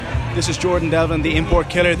This is Jordan Devlin, the import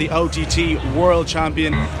killer, the OTT world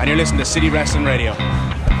champion, and you're listening to City Wrestling Radio.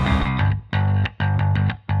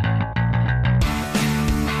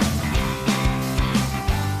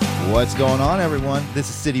 What's going on, everyone? This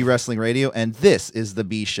is City Wrestling Radio, and this is The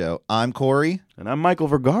B Show. I'm Corey. And I'm Michael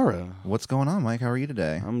Vergara. What's going on, Mike? How are you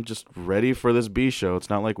today? I'm just ready for this B Show. It's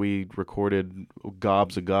not like we recorded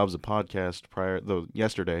gobs of podcast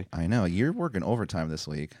yesterday. I know. You're working overtime this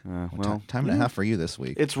week. Time and a half for you this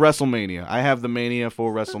week. It's WrestleMania. I have the mania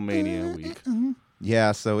for WrestleMania week.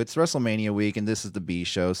 Yeah, so it's WrestleMania week, and this is The B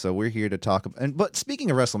Show, so we're here to talk about... But speaking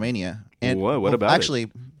of WrestleMania... What about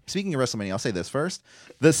it? Speaking of WrestleMania, I'll say this first.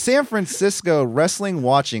 The San Francisco Wrestling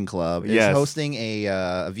Watching Club is hosting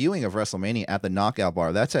a viewing of WrestleMania at the Knockout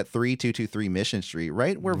Bar. That's at 3223 Mission Street,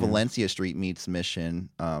 right where Valencia Street meets Mission,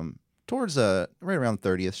 towards right around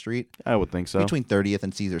 30th Street. I would think so. Between 30th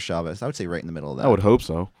and Cesar Chavez. I would say right in the middle of that. I would hope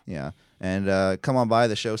so. Yeah. And come on by.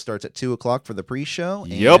 The show starts at 2 o'clock for the pre-show.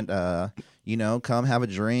 Yep. And, come have a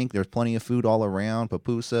drink. There's plenty of food all around.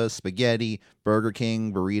 Pupusas, spaghetti, Burger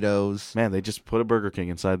King, burritos. Man, they just put a Burger King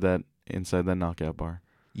inside that Knockout Bar.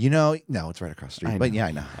 No, it's right across the street. But yeah,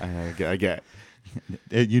 I know. I get.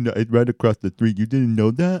 It's right across the street. You didn't know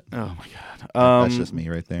that? Oh my God. That's just me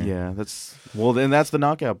right there. Yeah, that's the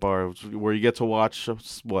Knockout Bar where you get to watch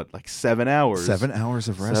 7 hours. 7 hours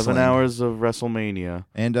of wrestling. 7 hours of WrestleMania.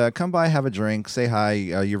 And come by, have a drink, say hi.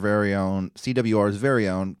 Your very own CWR's very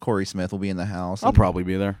own Corey Smith will be in the house. I'll probably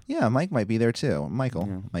be there. Yeah, Mike might be there too.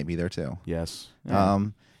 Michael might be there too. Yes. Yeah.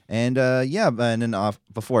 And then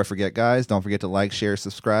before I forget, guys, don't forget to like, share,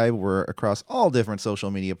 subscribe. We're across all different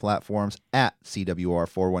social media platforms at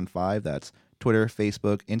CWR415. That's Twitter,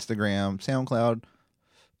 Facebook, Instagram, SoundCloud,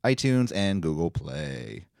 iTunes, and Google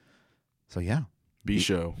Play. So, yeah. B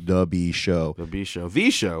Show. The B Show. The B Show.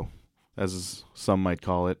 The Show, as some might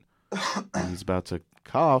call it. He's about to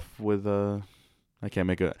cough with I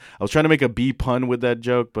was trying to make a B pun with that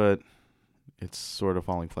joke, but it's sort of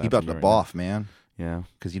falling flat. You about to boff, man. Yeah.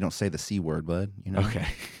 Because you don't say the C word, bud. You know? Okay.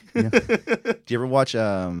 Yeah. Do you ever watch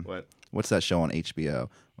what? What's that show on HBO?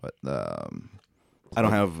 I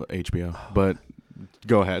don't have HBO, but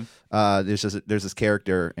go ahead. There's this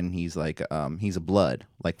character, and he's like he's a blood,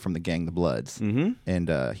 like from the gang The Bloods. Mm-hmm.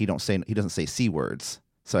 And he doesn't say C words.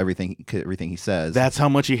 So everything he says. That's how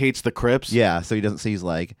much he hates the Crips. Yeah. So he doesn't say. He's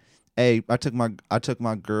like, hey, I took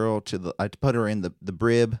my girl I put her in the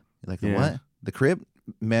brib. Like the what? The crib?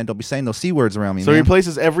 Man, don't be saying those C words around me, So man. he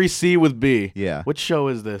replaces every C with B. Yeah. What show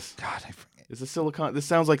is this? God, I forget. Is this Silicon? This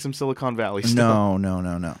sounds like some Silicon Valley stuff.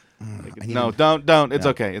 No. Don't. It's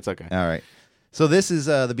okay. It's okay. All right. So this is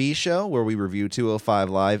the B Show, where we review 205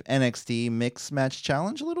 Live NXT Mixed Match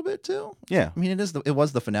Challenge a little bit too. Yeah. I mean, it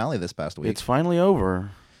was the finale this past week. It's finally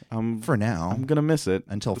over. For now. I'm gonna miss it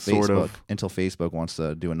until Facebook wants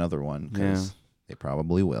to do another one, because they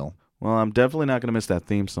probably will. Well, I'm definitely not gonna miss that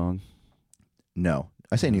theme song. No,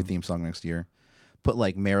 I say new theme song next year. Put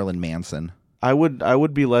like Marilyn Manson. I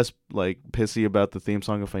would be less pissy about the theme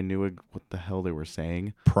song if I knew what the hell they were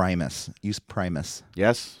saying. Primus. Use Primus.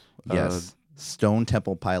 Yes. Yes. Stone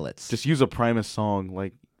Temple Pilots. Just use a Primus song,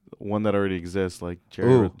 like one that already exists, like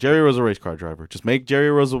Jerry was a race car driver. Just make Jerry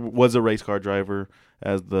was a race car driver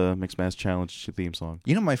as the Mixed Match Challenge theme song.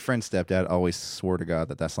 You know, my friend's stepdad always swore to God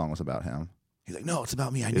that song was about him. He's like, no, it's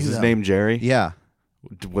about me. I knew that. Is his name Jerry? Yeah.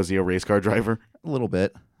 Was he a race car driver? A little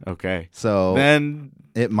bit. Okay. So then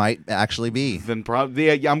it might actually be. Then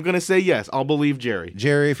probably I'm going to say yes. I'll believe Jerry.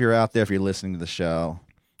 Jerry, if you're out there, if you're listening to the show,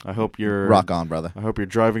 I hope you're rock on, brother. I hope you're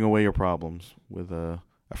driving away your problems with I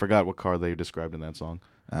forgot what car they described in that song.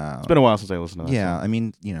 It's been a while since I listened to that song. I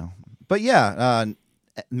mean, but yeah,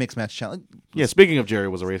 Mixed Match Challenge. Yeah, speaking of Jerry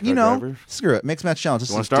was a race car driver. Screw it. Mixed Match Challenge.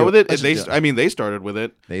 You want to start with it? They started with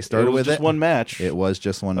it. They started with it. It was just one match. It was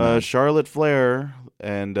just one match. Charlotte Flair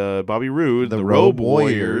and Bobby Roode, the Road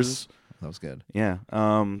Warriors. That was good. Yeah.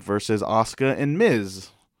 Versus Asuka and Miz.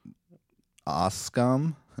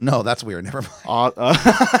 Oscum? No, that's weird. Never mind.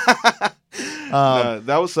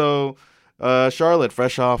 That was so... Charlotte,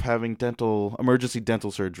 fresh off having emergency dental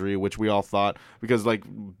surgery, which we all thought, because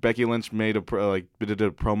Becky Lynch made did a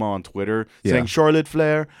promo on Twitter saying Charlotte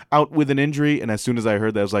Flair out with an injury, and as soon as I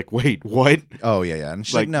heard that, I was like, wait, what? Oh yeah, and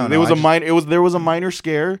she's there was a minor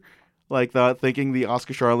scare, thinking the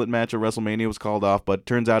Asuka Charlotte match at WrestleMania was called off, but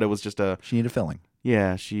turns out it was just she needed filling.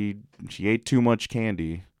 Yeah, she ate too much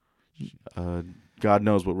candy. God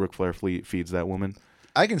knows what Ric Flair feeds that woman.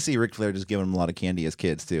 I can see Ric Flair just giving him a lot of candy as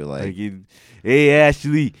kids too. Hey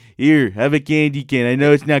Ashley, here, have a candy can. I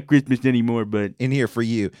know it's not Christmas anymore, but in here for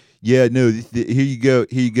you. Yeah, no, here you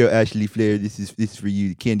go, Ashley Flair. This is for you.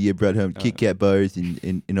 The candy I brought home, Kit Kat bars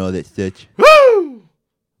and all that such. Woo!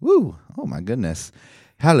 Woo! Oh my goodness.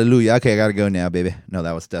 Hallelujah. Okay, I gotta go now, baby. No,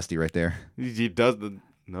 that was Dusty right there. He does the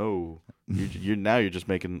no. You're just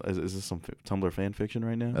making. Is this some Tumblr fan fiction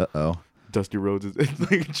right now? Uh-oh. Dusty Rhodes is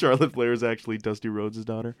like Charlotte Flair is actually Dusty Rhodes'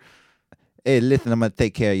 daughter. Hey, listen, I'm gonna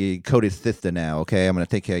take care of you, Cody's sister now. Okay, I'm gonna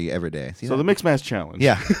take care of you every day. See So that? the mixed match challenge.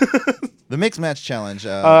 Yeah. The mixed match challenge.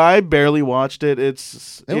 I barely watched it. It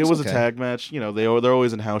was okay. a tag match. You know, they're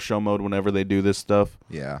always in house show mode whenever they do this stuff.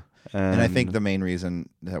 Yeah. And I think the main reason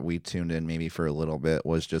that we tuned in maybe for a little bit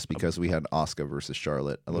was just because we had Asuka versus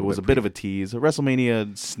Charlotte. It was a bit of a tease, a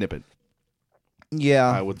WrestleMania snippet. Yeah.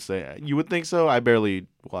 I would say. You would think so? I barely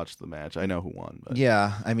watched the match. I know who won. But.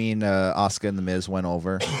 Yeah. I mean, Asuka and The Miz went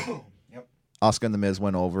over. Yep. Asuka and The Miz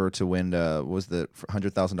went over to win, was the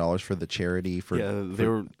 $100,000 for the charity for, they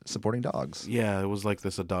were supporting dogs. Yeah, it was like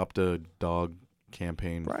this adopt a dog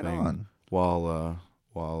campaign Right thing. on. While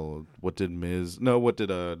what did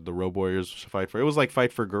the Road Warriors fight for? It was like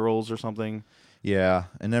Fight for Girls or something. Yeah.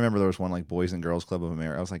 And I remember there was one like Boys and Girls Club of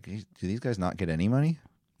America. I was like, do these guys not get any money?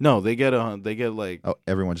 No, they get like Oh,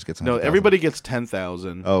 everyone just gets 100,000. No, everybody gets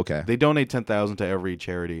 10,000. Oh, okay. They donate 10,000 to every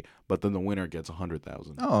charity, but then the winner gets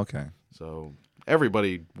 100,000. Oh, okay. So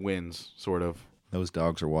everybody wins, sort of. Those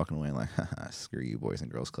dogs are walking away like, screw you, Boys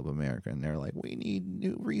and Girls Club of America. And they're like, we need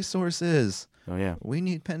new resources. Oh yeah, We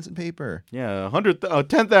need pens and paper. yeah.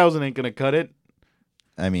 10,000 ain't gonna cut it.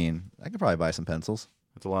 I mean, I could probably buy some pencils.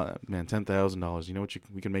 That's a lot, man. $10,000. You know what?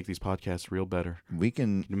 We can make these podcasts real better. We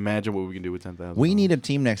can. Imagine what we can do with 10,000. We need a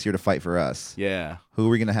team next year to fight for us. Yeah. Who are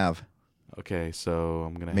we gonna have? Okay, so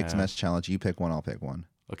I'm gonna Mixed have. match challenge. You pick one. I'll pick one.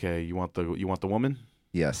 Okay, you want the woman?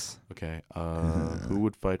 Yes. Okay. Who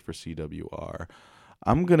would fight for CWR?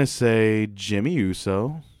 I'm gonna say Jimmy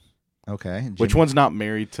Uso. Okay. Which one's not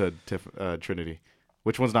married to Trinity?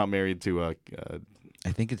 Which one's not married to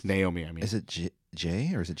I think it's Naomi? I mean, Is it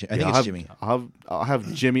Jay or is it Jimmy? I Yeah, think it's Jimmy. I'll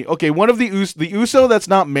have Jimmy. Okay, one of the Uso that's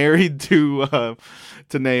not married to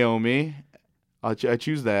Naomi. I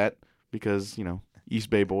choose that because East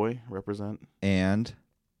Bay boy represent. And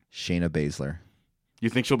Shayna Baszler. You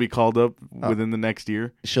think she'll be called up within the next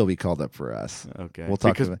year? She'll be called up for us. Okay, We'll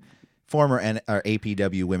talk to the former our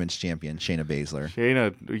APW Women's Champion Shayna Baszler.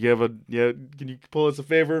 Shayna, can you pull us a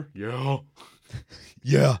favor? Yeah.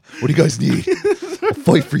 Yeah. What do you guys need? I'll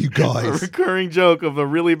fight for you A guys. recurring joke of a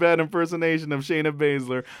really bad impersonation of Shayna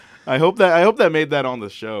Baszler. I hope that made that on the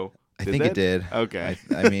show. I think it did. Okay.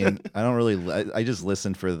 I mean, I don't really. I just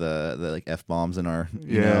listen for the like F bombs in our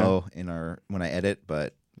when I edit,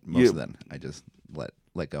 but most of them I just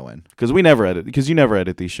let go in. Because we never edit. Because you never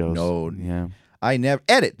edit these shows. No. Yeah. I never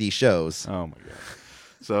edit these shows. Oh my god.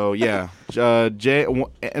 So yeah,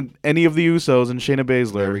 any of the Usos and Shayna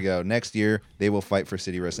Baszler. There we go. Next year they will fight for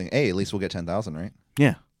City Wrestling. Hey, at least we'll get 10,000, right?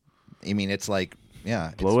 Yeah. I mean, it's like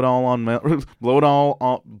Blow it all on one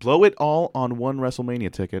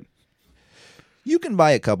WrestleMania ticket. You can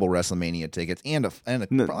buy a couple WrestleMania tickets and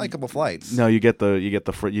probably a couple flights. No, you just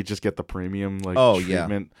get the premium treatment.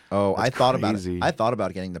 Yeah. Oh, That's I thought crazy. about it. I thought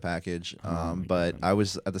about getting the package, but I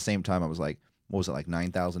was at the same time I was like, what was it, like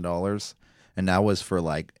 $9,000? And that was for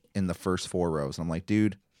like in the first 4 rows. And I'm like,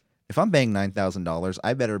 dude, if I'm paying $9,000,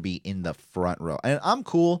 I better be in the front row. And I'm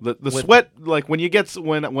cool. The sweat, like when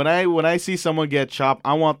I see someone get chopped,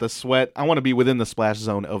 I want the sweat. I want to be within the splash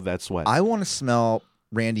zone of that sweat. I want to smell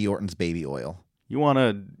Randy Orton's baby oil. You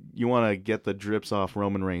wanna get the drips off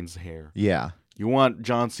Roman Reigns' hair. Yeah. You want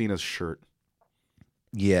John Cena's shirt.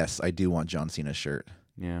 Yes, I do want John Cena's shirt.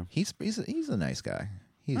 Yeah. He's a nice guy.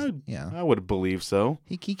 I would believe so.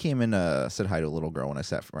 He came in said hi to a little girl when I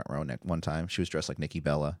sat front row one time. She was dressed like Nikki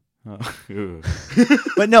Bella.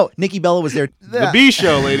 But no, Nikki Bella was there. The B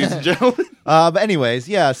show, ladies and gentlemen. But anyways,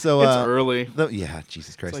 yeah. So it's early.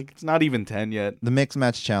 Jesus Christ. It's not even 10 yet. The mixed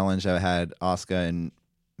match challenge, I had Asuka and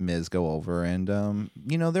Miz go over, and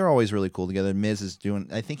they're always really cool together. Miz is doing.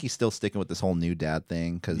 I think he's still sticking with this whole new dad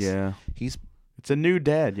thing because it's a new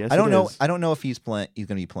dad. Yes, I don't know. I don't know if he's going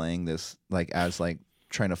to be playing this like as like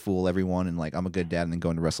trying to fool everyone and like I'm a good dad and then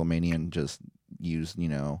going to WrestleMania and just use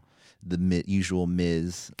the usual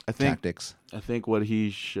Miz tactics. I think what he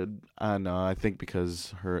should. I think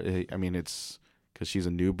because it's because she's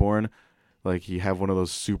a newborn. Like he have one of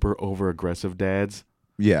those super over aggressive dads.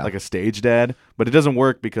 Yeah, like a stage dad, but it doesn't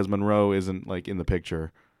work because Monroe isn't like in the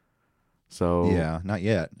picture. So yeah, not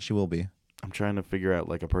yet. She will be. I'm trying to figure out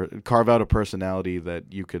like carve out a personality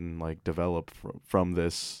that you can like develop from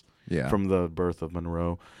this. Yeah, from the birth of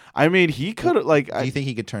Monroe. I mean, he could like. Do you think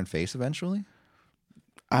he could turn face eventually?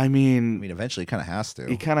 I mean, eventually, kind of has to.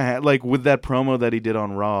 he kind of had like with that promo that he did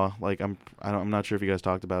on Raw. Like I'm not sure if you guys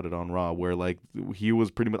talked about it on Raw, where like he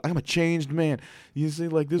was pretty much, I'm a changed man. You say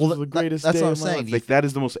like this was the greatest. That's day what I'm of my saying. life. Like that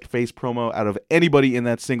is the most face promo out of anybody in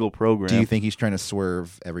that single program. Do you think he's trying to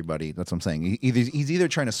swerve everybody? That's what I'm saying. He's either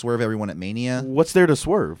trying to swerve everyone at Mania What's there to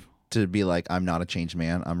swerve? to be like, I'm not a changed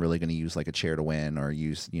man. I'm really going to use like a chair to win, or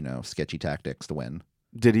use sketchy tactics to win.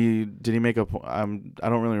 Did he make a point? I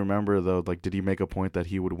don't really remember though. Like, did he make a point that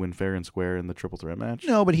he would win fair and square in the triple threat match?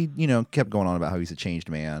 No, but he kept going on about how he's a changed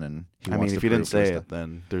man, and he wants if to he didn't prove say stuff. it,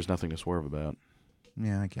 then there's nothing to swerve about.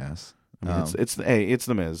 Yeah, I guess. I mean, it's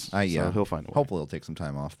the Miz. Yeah, so he'll find a way. Hopefully, he'll take some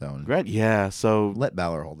time off though, and Great. Yeah. So let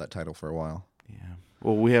Balor hold that title for a while. yeah.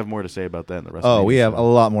 Well, we have more to say about that in the rest. Oh, we have a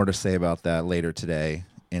lot more to say about that later today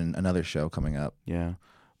in another show coming up. Yeah.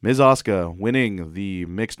 Miz Asuka winning the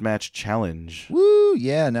mixed match challenge. Woo!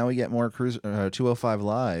 Yeah, now we get more 205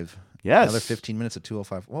 Live. Yes. Another 15 minutes of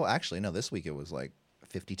 205. Well, actually, no, this week it was like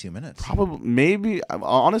 52 minutes. Probably, maybe,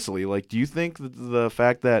 honestly, like, do you think that the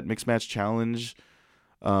fact that mixed match challenge,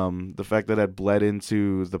 the fact that it bled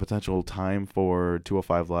into the potential time for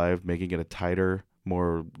 205 Live, making it a tighter,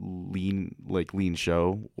 more lean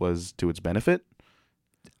show was to its benefit?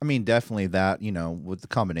 I mean, definitely that, with the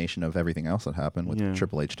combination of everything else that happened with Yeah.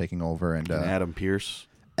 Triple H taking over and Adam Pearce.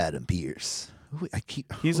 Adam Pearce. Ooh, I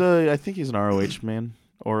think he's an ROH man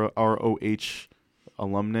or ROH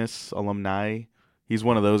alumni. He's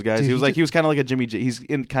one of those guys. Dude, he was kind of like a Jimmy. He's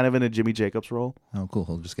kind of in a Jimmy Jacobs role. Oh, cool.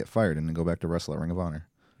 He'll just get fired and then go back to wrestle at Ring of Honor.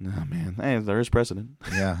 Oh man, hey, there is precedent.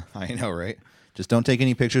 Yeah, I know, right? Just don't take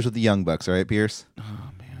any pictures with the Young Bucks, all right, Pierce? Oh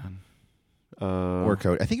man. Or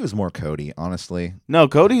Cody. I think it was more Cody, honestly. No,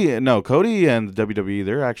 Cody and the WWE,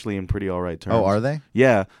 they're actually in pretty all right terms. Oh, are they?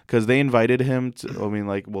 Yeah, because they invited him to. I mean,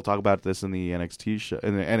 like we'll talk about this in the NXT show,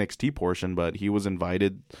 in the NXT portion, but he was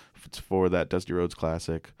invited for that Dusty Rhodes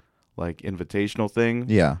Classic, like invitational thing.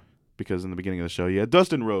 Yeah. Because in the beginning of the show, you had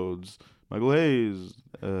Dustin Rhodes, Michael Hayes,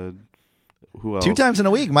 who else? 2 times in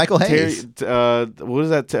a week, Michael Hayes. What was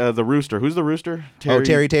that? The Rooster. Who's the Rooster?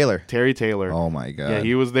 Terry Taylor. Terry Taylor. Oh my God. Yeah,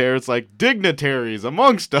 he was there. It's like dignitaries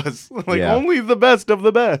amongst us. Yeah. Only the best of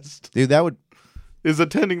the best Dude, that would... is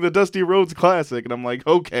attending the Dusty Rhodes Classic, and I'm like,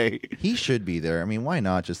 okay. He should be there. I mean, why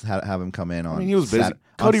not just have him come in on, he was busy.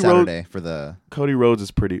 on Saturday for the... Cody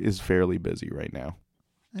Rhodes is fairly busy right now.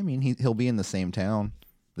 I mean, he'll be in the same town,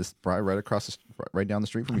 right across, right down the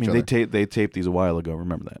street from each They other. they taped these a while ago.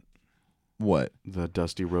 Remember that? What? The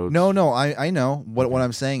Dusty Rhodes. No, I know. What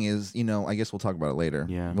I'm saying is, I guess we'll talk about it later.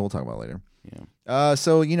 Yeah. We'll talk about it later. Yeah.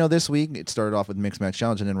 So, this week it started off with Mixed Match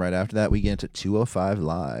Challenge, and then right after that we get into 205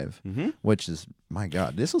 Live, which is, my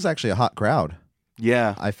God, this was actually a hot crowd.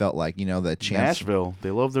 Yeah. I felt like, the chance. Nashville. They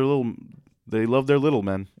love their little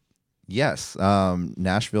men. Yes.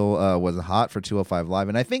 Nashville was hot for 205 Live,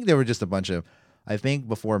 and I think there were just a bunch of, I think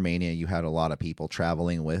before Mania you had a lot of people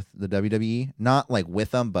traveling with the WWE, not like with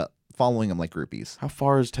them, but following them like groupies. How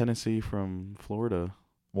far is Tennessee from Florida?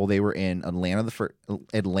 Well, they were in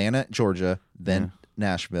Atlanta, Georgia, then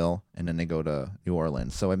Nashville, and then they go to New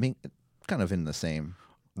Orleans. So I mean, kind of in the same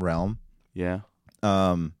realm. Yeah.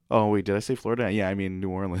 Oh wait, did I say Florida? Yeah, I mean New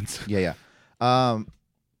Orleans. Yeah.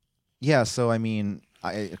 Yeah. So I mean,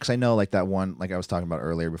 because I know like that one, like I was talking about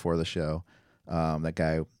earlier before the show, that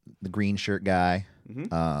guy, the green shirt guy.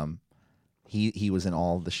 He was in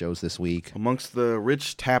all the shows this week. Amongst the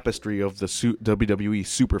rich tapestry of the WWE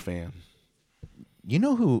superfan. You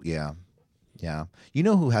know who? Yeah. You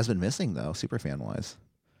know who has been missing though, superfan wise?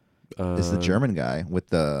 Is the German guy with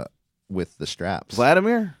the straps?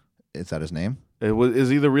 Vladimir? Is that his name? Is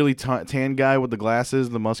he the really tan guy with the glasses,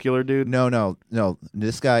 the muscular dude? No.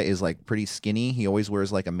 This guy is like pretty skinny. He always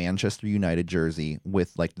wears like a Manchester United jersey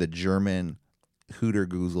with like the German Hooter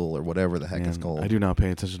Goozle or whatever the heck it's called. I do not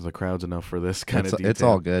pay attention to the crowds enough for this kind of detail. It's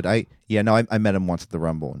all good. I met him once at the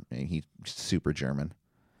Rumble, and he's super German.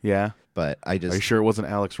 Yeah, but Are you sure it wasn't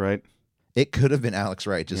Alex Wright? It could have been Alex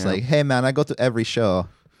Wright. Just like, hey man, I go to every show.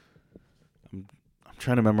 I'm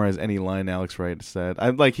trying to memorize any line Alex Wright said.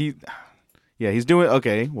 He's doing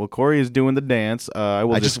okay. Well, Corey is doing the dance.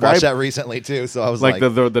 I just watched that recently too, so I was like the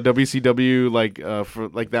WCW for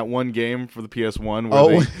like that one game for the PS1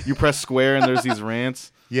 where you press square and there's these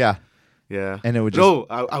rants. Yeah, and it would just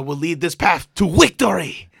I will lead this path to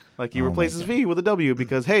victory. Like he replaces V with a W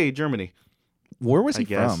because hey, Germany. Where was he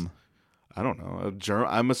from? I don't know.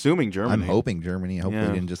 I'm assuming Germany. I'm hoping Germany. Hopefully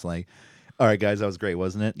he didn't just like. All right, guys, that was great,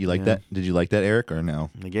 wasn't it? You like that? Did you like that, Eric, or no?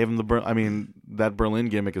 They gave him that Berlin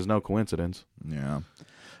gimmick is no coincidence. Yeah.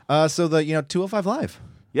 So the 205 Live.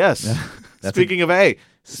 Yes. Speaking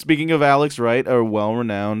of Alex Wright, a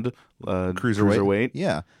well-renowned cruiserweight.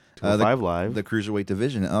 Yeah. 205 Live. The cruiserweight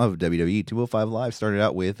division of WWE 205 Live started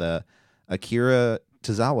out with Akira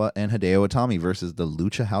Tozawa and Hideo Itami versus the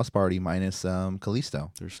Lucha House Party minus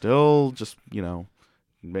Kalisto. They're still just,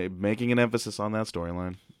 making an emphasis on that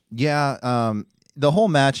storyline. Yeah, the whole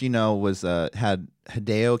match, was had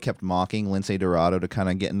Hideo kept mocking Lince Dorado to kind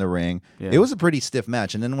of get in the ring. Yeah. It was a pretty stiff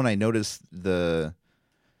match, and then when I noticed the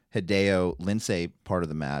Hideo Lince part of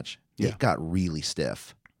the match, it got really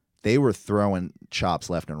stiff. They were throwing chops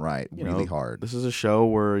left and right really hard. This is a show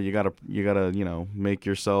where you gotta make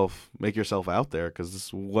yourself out there,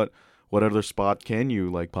 because what other spot can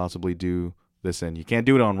you possibly do this in? You can't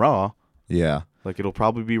do it on Raw. Yeah. It'll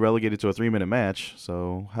probably be relegated to a 3-minute match.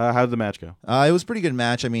 So how did the match go? It was a pretty good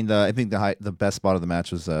match. I mean, I think the best spot of the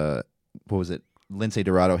match was what was it? Lince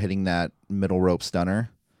Dorado hitting that middle rope stunner.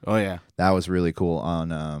 Oh yeah, that was really cool. On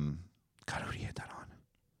God, who did he hit that on?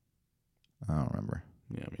 I don't remember.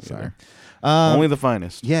 Yeah, me sorry. Only the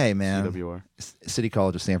finest. Yeah, man. CWR. City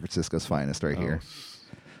College of San Francisco's finest, right here.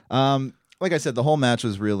 Like I said, the whole match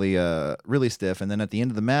was really really stiff, and then at the end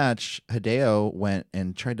of the match, Hideo went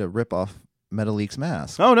and tried to rip off Metalique's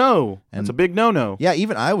mask. Oh no, that's a big no-no. Yeah,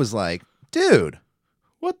 even I was like, dude,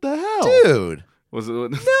 what the hell, dude? Was it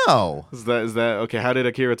no? Is that okay? How did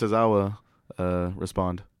Akira Tozawa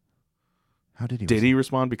respond? How did he? Did he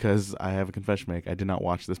respond? Because I have a confession to make. I did not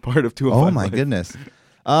watch this part of 205. Oh my goodness.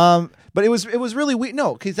 But it was really weird.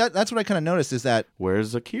 No, because that's what I kind of noticed is that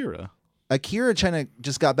where's Akira? Akira China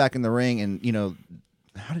just got back in the ring, and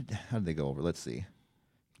how did they go over? Let's see.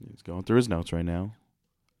 He's going through his notes right now.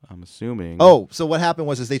 I'm assuming. Oh, so what happened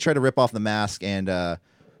was they tried to rip off the mask, and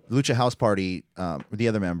Lucha House Party, the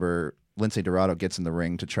other member, Lince Dorado, gets in the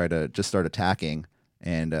ring to try to just start attacking,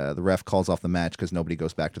 and the ref calls off the match because nobody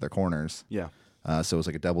goes back to their corners. Yeah. So it was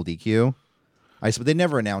like a double DQ. But they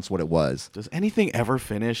never announced what it was. Does anything ever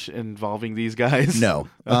finish involving these guys? No.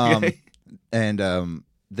 Okay. And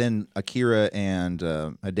then Akira and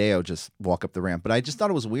Hideo just walk up the ramp. But I just thought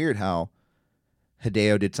it was weird how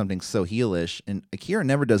Hideo did something so heelish, and Akira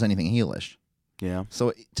never does anything heelish. Yeah.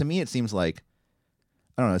 So to me, it seems like,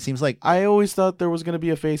 I don't know, it seems like... I always thought there was going to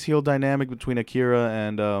be a face-heel dynamic between Akira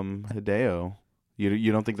and Hideo.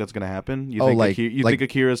 You don't think that's going to happen? You think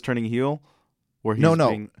Akira's turning heel? Or he's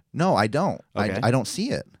No, I don't. Okay. I don't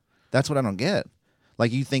see it. That's what I don't get.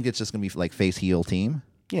 You think it's just going to be face-heel team?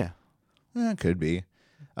 Yeah. It could be.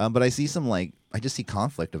 But I see I just see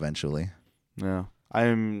conflict eventually. Yeah.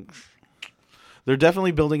 They're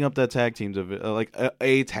definitely building up that tag team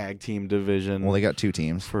a tag team division. Well, they got 2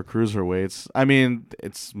 teams for cruiserweights. I mean,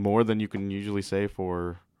 it's more than you can usually say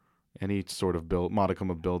for any sort of modicum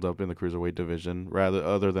of build up in the cruiserweight division,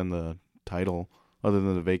 other than the title, other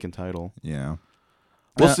than the vacant title. Yeah,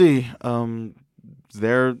 we'll see.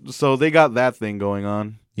 So they got that thing going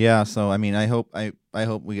on. Yeah. So I mean, I hope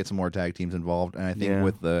we get some more tag teams involved, and I think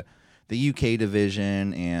with the UK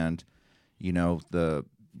division and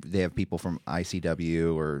they have people from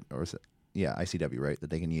ICW or ICW, right, that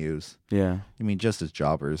they can use. Yeah. I mean, just as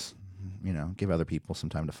jobbers, give other people some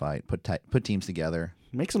time to fight. Put teams together.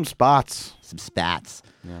 Make some spots. Some spats.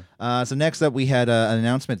 Yeah. So next up, we had an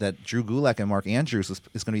announcement that Drew Gulak and Mark Andrews is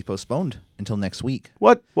going to be postponed until next week.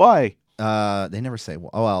 What? Why? They never say.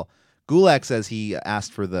 Well, Gulak says he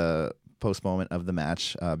asked for the postponement of the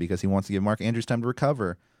match because he wants to give Mark Andrews time to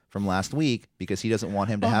recover from last week, because he doesn't want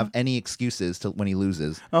him to have any excuses when he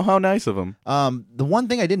loses. Oh, how nice of him. The one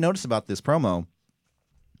thing I did notice about this promo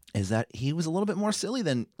is that he was a little bit more silly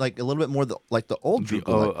than a little bit more the old Drew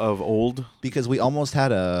Gulak. Of old, because we almost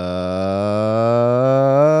had I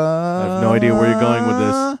have no idea where you're going with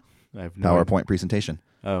this. I have no PowerPoint presentation.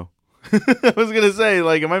 Oh. I was gonna say,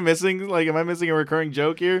 am I missing a recurring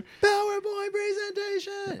joke here? PowerPoint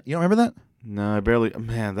presentation. You don't remember that? No, I barely.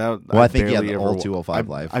 Man, that. Well, I think the old 205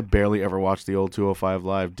 Live. I barely ever watched the old 205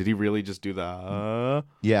 Live. Did he really just do that?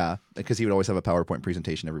 Yeah, because he would always have a PowerPoint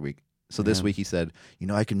presentation every week. So this week he said,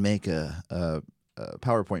 I can make a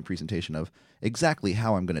PowerPoint presentation of exactly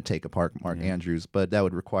how I'm going to take apart Mark Andrews, but that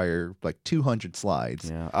would require 200 slides.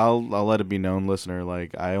 Yeah, I'll let it be known, listener.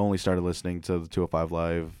 I only started listening to the 205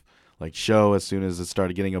 Live show as soon as it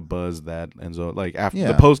started getting a buzz that Enzo after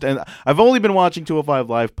the post, and I've only been watching 205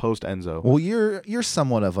 Live post Enzo. Well, you're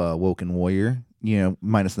somewhat of a woken warrior,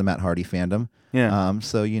 minus the Matt Hardy fandom. Yeah.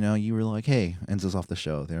 So you were like, hey, Enzo's off the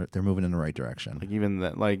show. They're moving in the right direction. Even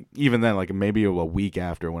then, maybe a week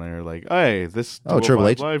after when I were like, hey, this Triple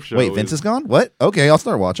H Live show. Wait, Vince is gone? What? Okay, I'll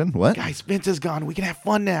start watching. What? Guys, Vince is gone. We can have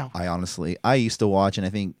fun now. I used to watch, and I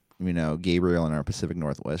think Gabriel in our Pacific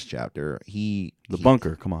Northwest chapter. The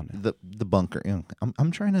bunker. Come on. The bunker.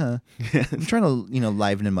 I'm trying to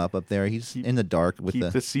liven him up there. He's in the dark with keep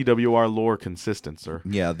the CWR lore consistent, sir.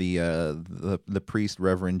 Yeah, the priest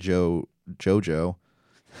Reverend Jojo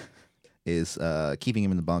is keeping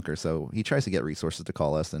him in the bunker, so he tries to get resources to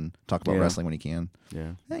call us and talk about wrestling when he can.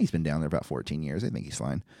 Yeah. He's been down there about 14 years. I think he's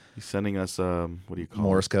fine. He's sending us what do you call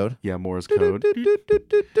Morse code? Yeah, Morse code.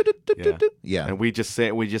 Yeah. And we just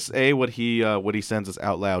say what he sends us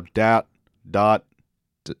out loud. Dot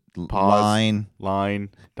pause, line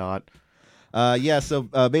dot. So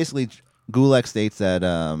basically Gulak states that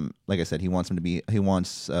like I said, he wants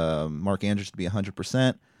Mark Andrews to be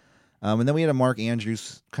 100%. And then we had a Mark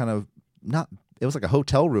Andrews it was like a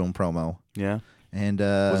hotel room promo. Yeah. And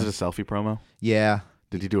was it a selfie promo? Yeah.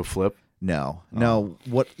 Did he do a flip? No.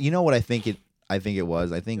 What I think it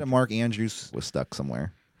was? I think Mark Andrews was stuck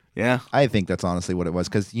somewhere. Yeah. I think that's honestly what it was,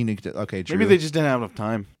 because Drew, maybe they just didn't have enough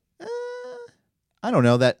time. I don't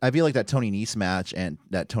know. That I feel like that Tony Nese match and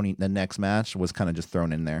the next match was kind of just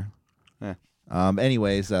thrown in there. Yeah.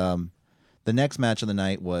 Anyways, the next match of the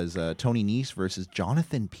night was Tony Nese versus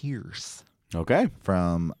Jonathan Pierce. Okay.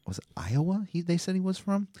 From, was it Iowa? They said he was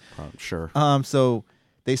from? Sure. So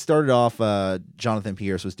they started off, Jonathan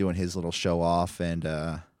Pierce was doing his little show off, and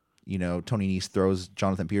Tony Nese throws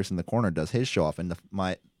Jonathan Pierce in the corner, does his show off, and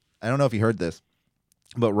I don't know if you heard this,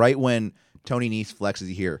 but right when Tony Nese flexes,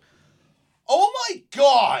 you hear, "Oh my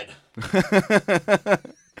God!"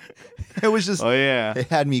 It was just, oh yeah, it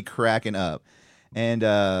had me cracking up. And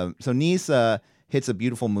so Nese hits a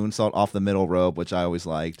beautiful moonsault off the middle rope, which I always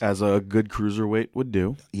liked, as a good cruiserweight would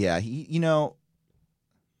do. Yeah, You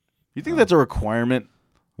think that's a requirement?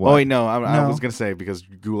 What? Oh wait, no. I No. was gonna say, because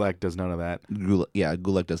Gulak does none of that.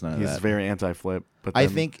 Gulak does none of that. He's very anti-flip. But I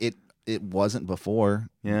think it wasn't before.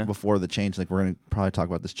 Yeah. Before the change. Like, we're gonna probably talk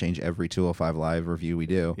about this change every 205 Live review we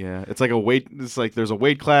do. Yeah, it's like there's a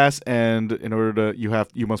weight class, and in order to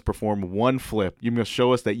you must perform one flip. You must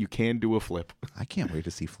show us that you can do a flip. I can't wait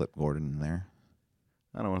to see Flip Gordon in there.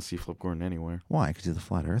 I don't want to see Flip Gordon anywhere. Why? Because he's the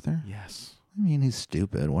Flat Earther? Yes. I mean, he's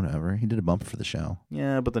stupid. Whatever. He did a bumper for the show.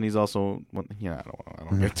 Yeah, but then he's also... I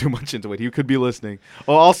don't get too much into it. He could be listening.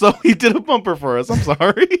 Oh, also, he did a bumper for us. I'm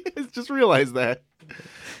sorry. I just realized that.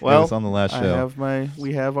 Well, it's on the last show.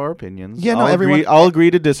 We have our opinions. Yeah, no, I'll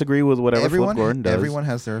agree to disagree with whatever Flip Gordon does. Everyone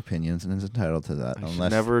has their opinions and is entitled to that.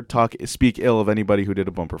 Never speak ill of anybody who did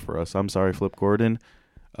a bumper for us. I'm sorry, Flip Gordon.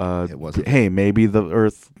 It wasn't. Hey,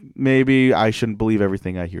 maybe I shouldn't believe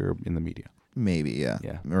everything I hear in the media. Maybe, yeah.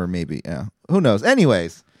 Yeah. Or maybe, yeah. Who knows?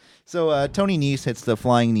 Anyways, so Tony Nese hits the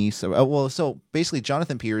flying knee. So basically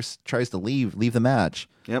Jonathan Pierce tries to leave the match.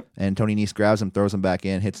 Yep. And Tony Nese grabs him, throws him back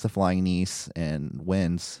in, hits the flying knees, and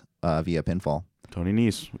wins via pinfall. Tony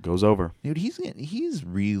Nese goes over. Dude, he's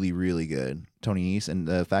really, really good, Tony Nese, and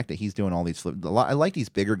the fact that he's doing all these flips. I like these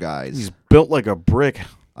bigger guys. He's built like a brick.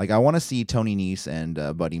 Like, I want to see Tony Nese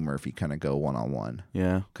and Buddy Murphy kind of go one-on-one.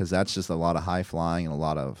 Yeah. Because that's just a lot of high flying and a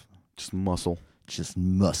lot of... Just muscle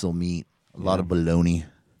meat. A lot of baloney.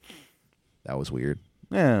 That was weird.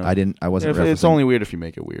 Yeah. I wasn't referencing... It's only weird if you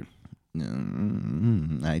make it weird.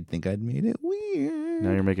 I think I'd made it weird.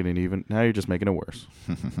 Now you're making it even... Now you're just making it worse.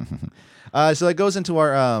 So that goes into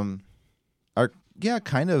our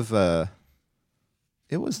kind of...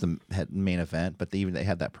 It was the main event, but they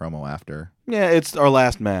had that promo after. Yeah, it's our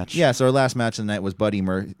last match. Yeah, so our last match of the night was Buddy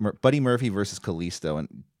Murphy versus Kalisto,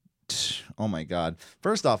 and oh my God!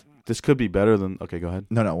 First off, this could be better than. Okay, go ahead.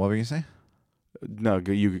 No, what were you saying? No,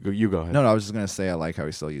 you go ahead. No, I was just gonna say I like how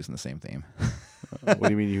he's still using the same theme. What do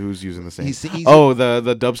you mean? Who's using the same? He's the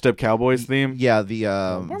Dubstep Cowboys theme. Yeah, the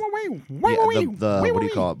what do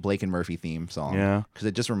you call it? Blake and Murphy theme song. Yeah, because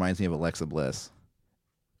it just reminds me of Alexa Bliss.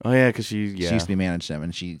 Oh yeah, because she used to be managed him,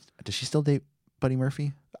 and does she still date Buddy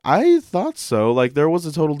Murphy? I thought so. Like, there was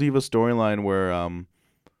a Total Diva storyline where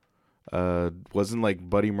wasn't like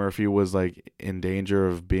Buddy Murphy was like in danger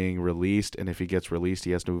of being released, and if he gets released,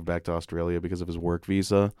 he has to move back to Australia because of his work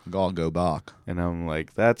visa. I'll go back. And I'm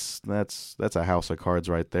like, that's a house of cards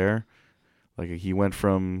right there. Like, he went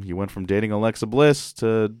from dating Alexa Bliss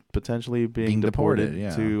to potentially being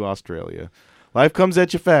deported to Australia. Life comes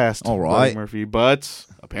at you fast, all right, Murphy. But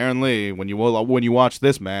apparently, when you watch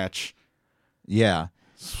this match, yeah.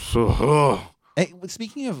 Hey,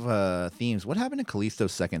 speaking of themes, what happened to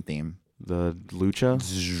Kalisto's second theme? The Lucha.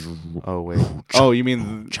 Oh wait. Oh, you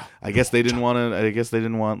mean? I guess they didn't want to. I guess they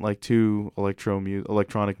didn't want like two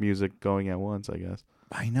electronic music going at once. I guess.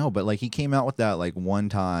 I know, but like he came out with that like one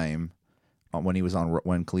time when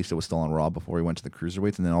Kalisto was still on Raw before he went to the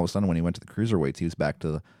Cruiserweights, and then all of a sudden when he went to the Cruiserweights, he was back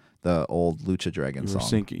to the old Lucha Dragon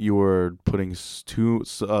song. You were putting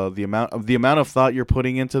the amount of thought you're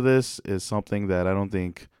putting into this is something that I don't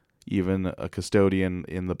think even a custodian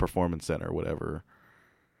in the performance center would ever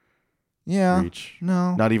reach.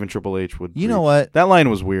 No, not even Triple H would. You know what? That line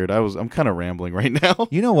was weird. I'm kind of rambling right now.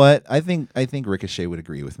 You know what? I think Ricochet would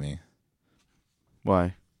agree with me.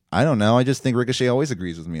 Why? I don't know. I just think Ricochet always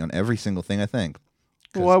agrees with me on every single thing I think.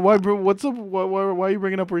 Why? What's up? Why are you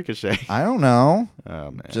bringing up Ricochet? I don't know.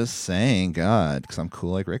 Oh man. Just saying, God, because I'm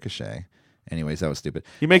cool like Ricochet. Anyways, that was stupid.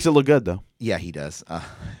 He makes it look good though. Yeah, he does.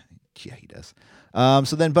 Yeah, he does.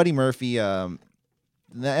 So then Buddy Murphy.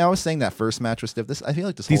 I was saying that first match was stiff. I feel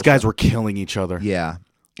like these guys were killing each other. Yeah,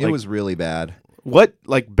 it was really bad. What?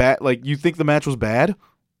 Like bad? Like you think the match was bad?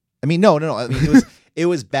 I mean, no. I mean, it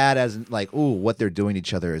was bad as in, like, ooh, what they're doing to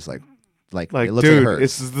each other is like it looks dude, like it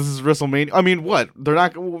hurts. This is WrestleMania. I mean, what? They're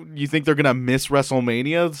not. You think they're gonna miss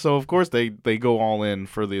WrestleMania? So of course they go all in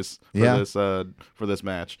for this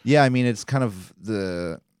match. Yeah, I mean, it's kind of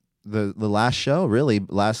the last show, really,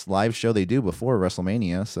 last live show they do before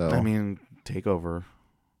WrestleMania. So I mean, TakeOver.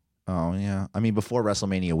 Oh yeah, I mean before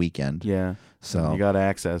WrestleMania weekend. Yeah, so you got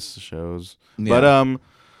access to shows, yeah. But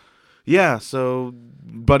yeah. So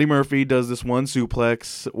Buddy Murphy does this one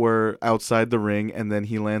suplex where outside the ring, and then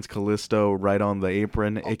he lands Kalisto right on the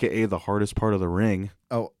apron, aka the hardest part of the ring.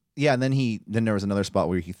 Oh yeah, and then there was another spot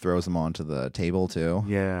where he throws him onto the table too.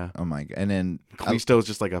 Yeah. Oh my god, and then Kalisto's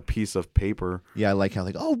just like a piece of paper. Yeah, I like how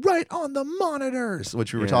right on the monitors,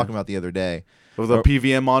 which we were talking about the other day. With the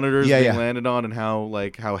PVM monitors they landed on, and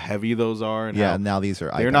how heavy those are, and how now these are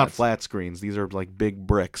they're iPads. not flat screens; these are like big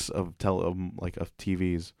bricks of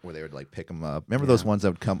TVs. Where they would like pick them up. Remember those ones that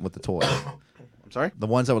would come with the toys? I'm sorry, the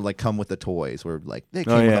ones that would like come with the toys were like they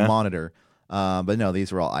came with a monitor, but no,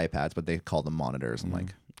 these were all iPads, but they called them monitors. I'm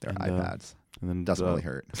like they're iPads. And then doesn't really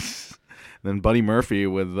hurt. Then Buddy Murphy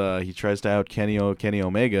he tries to out Kenny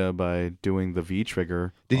Omega by doing the V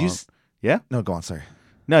trigger. Did you? Yeah. No, go on. Sorry.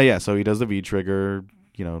 No, yeah. So he does the V trigger,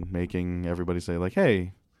 making everybody say like,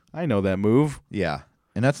 "Hey, I know that move." Yeah,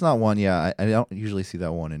 and that's not one. Yeah, I don't usually see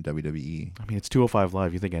that one in WWE. I mean, it's 205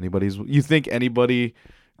 Live. You think anybody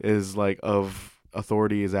is like of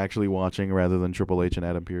authority is actually watching rather than Triple H and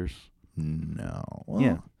Adam Pearce? No. Well,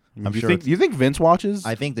 yeah. I'm sure. You think Vince watches?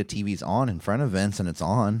 I think the TV's on in front of Vince and it's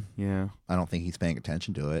on. Yeah. I don't think he's paying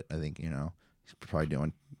attention to it. I think he's probably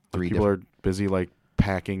doing three. People are busy like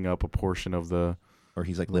packing up a portion of the. Or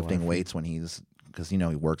he's like lifting weights when because he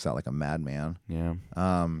works out like a madman. Yeah.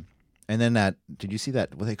 And then did you see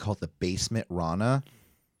that? What they call it, the basement Rana?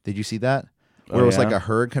 Did you see that? Where it was like a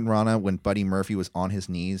Hurricane Rana when Buddy Murphy was on his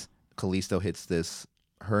knees. Kalisto hits this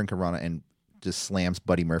Hurricane Rana and just slams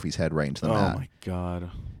Buddy Murphy's head right into the mat. Oh my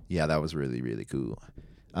god. Yeah, that was really, really cool.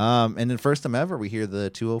 And then first time ever, we hear the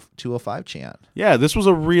 205 chant. Yeah, this was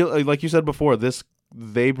a real, like you said before,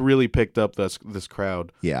 they really picked up this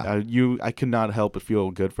crowd. Yeah. I could not help but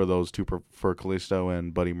feel good for those two, for Kalisto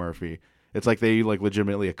and Buddy Murphy. It's like they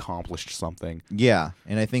legitimately accomplished something. Yeah,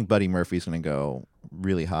 and I think Buddy Murphy's going to go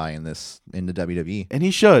really high in the WWE. And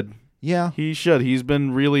he should. Yeah. He should. He's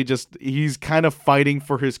been really he's kind of fighting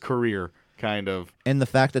for his career, kind of. And the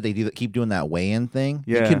fact that they keep doing that weigh-in thing,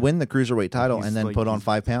 he could win the Cruiserweight title and then put on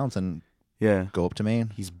 5 pounds and go up to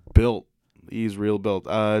main. He's built. He's real built.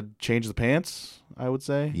 Change the pants, I would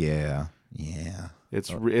say. Yeah. It's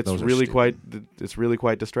really quite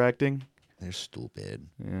distracting. They're stupid.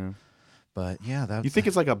 Yeah. But yeah, you think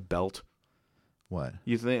it's like a belt? What?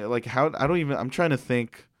 You think like how? I'm trying to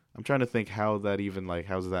think how that even like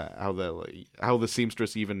how the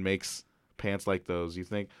seamstress even makes pants like those. You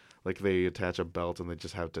think like they attach a belt and they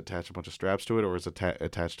just have to attach a bunch of straps to it, or is it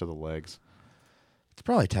attached to the legs? It's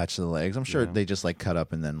probably attached to the legs. I'm sure they just like cut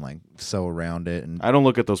up and then like sew around it. And I don't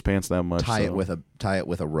look at those pants that much. Tie it with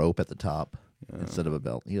a rope at the top instead of a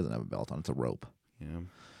belt. He doesn't have a belt on. It's a rope. Yeah.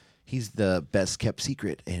 He's the best kept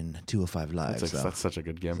secret in 205 Live. That's such a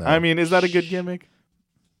good gimmick. I mean, is that a good gimmick?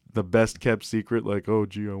 The best kept secret, like, oh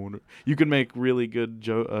gee, I wonder. You could make really good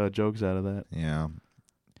jokes out of that. Yeah.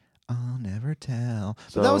 I'll never tell.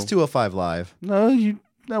 So, but that was 205 Live. No,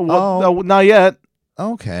 not yet.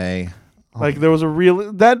 Okay. Like there was a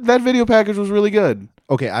real that video package was really good.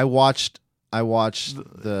 Okay, I watched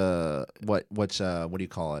the what do you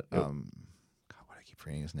call it? God, why do I keep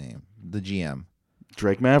forgetting his name? The GM.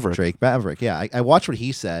 Drake Maverick. Yeah, I watched what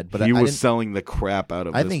he said, but he was selling the crap out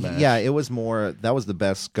of this match. Yeah, it was more. That was the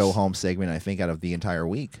best go home segment I think out of the entire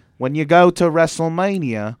week. When you go to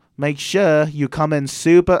WrestleMania, make sure you come in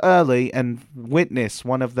super early and witness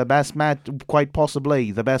one of the best quite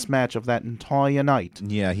possibly the best match of that entire night.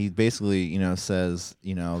 Yeah, he basically says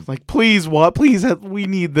like please we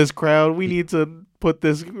need this crowd. We need to put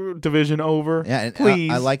this division over. Yeah, and please.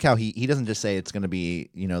 I like how he doesn't just say it's going to be,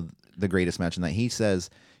 the greatest match in that. He says,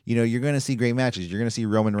 you're going to see great matches. You're going to see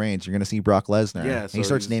Roman Reigns. You're going to see Brock Lesnar. Yeah, and he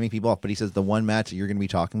starts naming people off, but he says the one match that you're going to be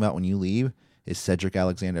talking about when you leave is Cedric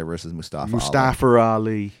Alexander versus Mustafa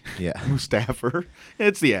Ali. Yeah. Mustafa.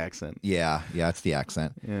 It's the accent. Yeah, it's the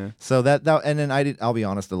accent. Yeah. So that and then I'll be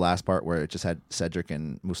honest, the last part where it just had Cedric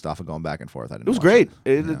and Mustafa going back and forth. It was great.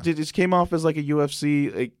 It just came off as like a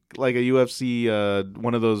UFC,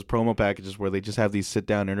 one of those promo packages where they just have these sit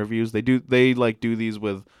down interviews. They do these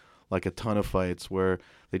with like a ton of fights where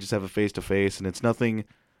they just have a face to face, and it's nothing.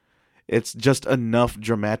 It's just enough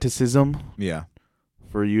dramaticism. Yeah.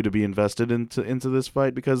 For you to be invested into this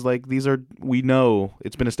fight, because like we know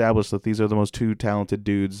it's been established that these are the most two talented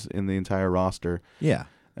dudes in the entire roster. Yeah.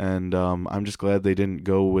 And I'm just glad they didn't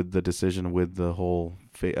go with the decision with the whole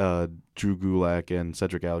Drew Gulak and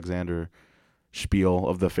Cedric Alexander spiel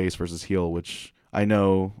of the face versus heel, which I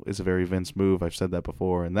know is a very Vince move. I've said that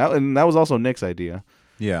before, and that was also Nick's idea.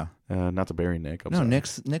 Yeah. Not to bury Nick. No,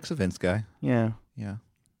 Nick's a Vince guy. Yeah. Yeah.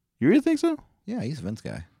 You really think so? Yeah, he's a Vince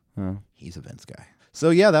guy. Oh. He's a Vince guy. So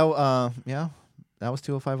yeah, that was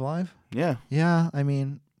 205 Live. Yeah. Yeah, I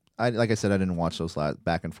mean, like I said, I didn't watch those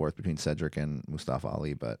back and forth between Cedric and Mustafa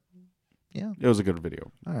Ali, but yeah, it was a good video.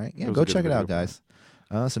 All right, yeah, go check it out, guys.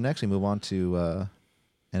 So next we move on to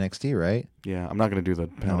NXT, right? Yeah, I'm not gonna do the.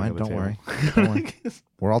 No, don't worry. Don't worry.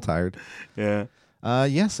 We're all tired. Yeah.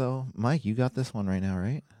 Yeah. So Mike, you got this one right now,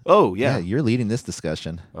 right? Oh yeah. You're leading this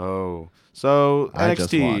discussion. Oh, so NXT. I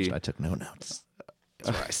just watched. I took no notes.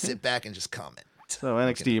 That's where I sit back and just comment. So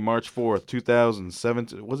NXT, March 4th,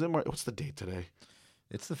 2017. Was it what's the date today?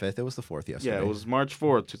 It's the 5th. It was the 4th yesterday. Yeah, it was March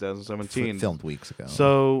 4th, 2017. Filmed weeks ago.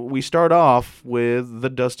 So we start off with the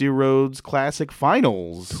Dusty Rhodes Classic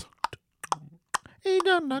Finals. He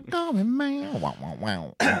done the coming man.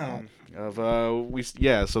 Wow.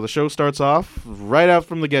 So the show starts off right out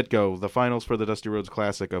from the get-go. The finals for the Dusty Rhodes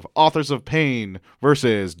Classic of Authors of Pain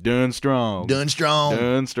versus Dun Strong.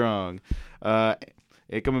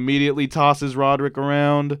 Akam immediately tosses Roderick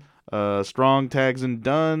around. Strong tags in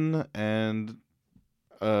Dunn, and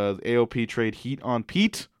AOP trade Heat on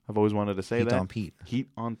Pete. I've always wanted to say Heat that. Heat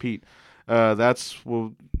on Pete.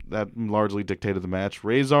 That largely dictated the match.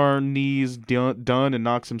 Razor knees Dunn and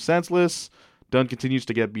knocks him senseless. Dunn continues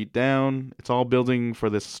to get beat down. It's all building for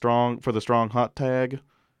the strong hot tag.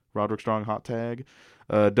 Roderick Strong hot tag.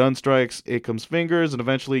 Dunn strikes Akam's fingers and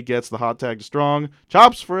eventually gets the hot tag to Strong.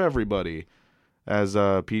 Chops for everybody. As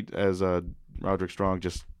Roderick Strong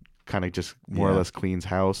just more or less cleans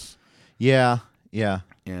house. Yeah.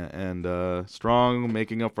 And Strong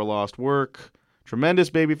making up for lost work. Tremendous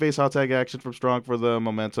babyface hot tag action from Strong for the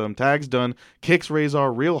momentum. Tags Dunn, kicks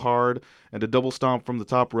Razor real hard, and a double stomp from the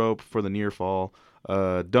top rope for the near fall.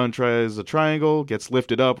 Dunn tries a triangle, gets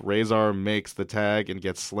lifted up. Razor makes the tag and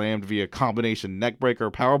gets slammed via combination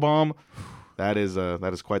neckbreaker powerbomb. That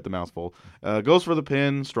is quite the mouthful. Goes for the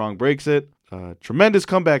pin. Strong breaks it. Tremendous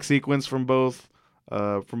comeback sequence from both,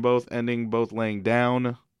 ending both laying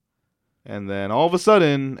down. And then all of a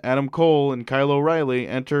sudden, Adam Cole and Kyle O'Reilly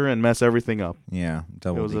enter and mess everything up. Yeah,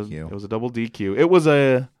 double DQ. It was a double DQ. It was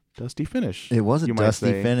a dusty finish. It was a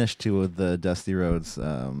dusty finish to the Dusty Rhodes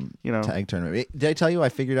tag tournament. Did I tell you I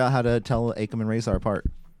figured out how to tell Akam and Razor apart?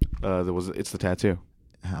 It's the tattoo.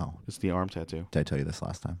 How? It's the arm tattoo. Did I tell you this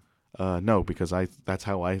last time? No, because that's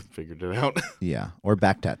how I figured it out. Yeah, or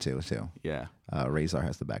back tattoo too. Yeah. Razor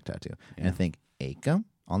has the back tattoo. Yeah. And I think Akam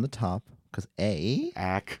on the top, because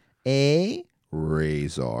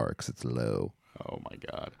Razor, because it's low. Oh my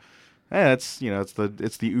God. Yeah, it's the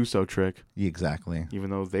Uso trick. Exactly.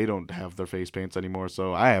 Even though they don't have their face paints anymore,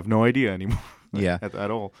 so I have no idea anymore. Yeah.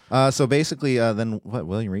 at all. So basically, then what?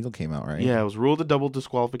 William Regal came out, right? Yeah, it was ruled a double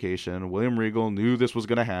disqualification. William Regal knew this was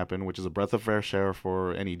going to happen, which is a breath of fresh air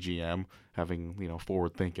for any GM having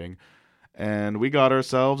forward thinking. And we got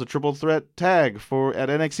ourselves a triple threat tag at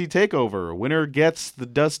NXT TakeOver. Winner gets the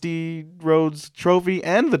Dusty Rhodes trophy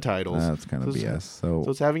and the titles. That's kind of BS. So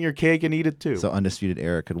it's having your cake and eat it too. So Undisputed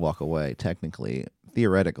Era could walk away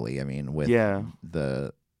theoretically. I mean, with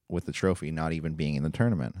the trophy not even being in the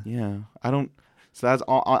tournament. Yeah, I don't. So that's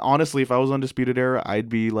honestly, if I was Undisputed Era, I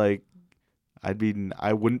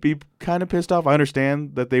wouldn't be kind of pissed off. I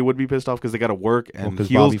understand that they would be pissed off because they got to work, and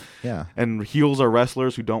and heels are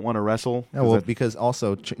wrestlers who don't want to wrestle. Yeah, because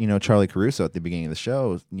also, Charlie Caruso at the beginning of the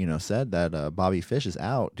show, said that Bobby Fish is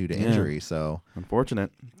out due to injury. So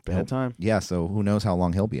unfortunate, bad time. Yeah, so who knows how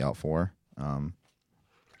long he'll be out for?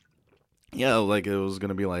 Yeah, like it was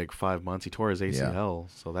gonna be 5 months. He tore his ACL,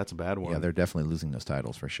 so that's a bad one. Yeah, they're definitely losing those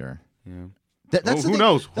titles for sure. Yeah. That's the who thing.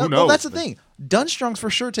 knows? Who Well, knows? that's the thing. Dunstrong's for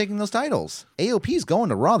sure taking those titles. AOP's going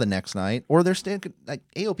to Raw the next night, or they're like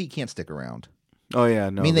AOP can't stick around. Oh yeah,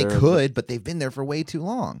 no. I mean, they they're- could, but they've been there for way too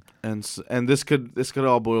long. and this could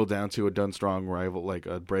all boil down to a Dunstrong rival, like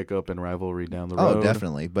a breakup and rivalry down the road. Oh,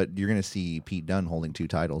 definitely. But you're going to see Pete Dunne holding 2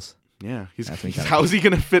 titles. Yeah, That's me kinda- how is he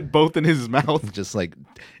gonna fit both in his mouth? Just like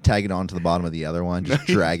tag it on to the bottom of the other one, just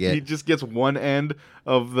drag He it. just gets one end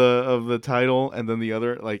of the title, and then the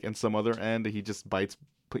other, like, and some other end, he just bites.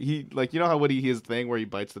 He, like, you know how his thing where he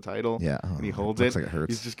bites the title, Yeah. and he Oh, holds looks it. like it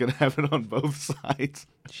hurts. He's just gonna have it on both sides.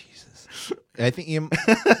 Jesus. I think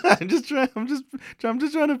I'm just trying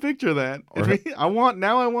to picture that. I want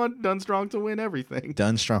Dunstrong to win everything.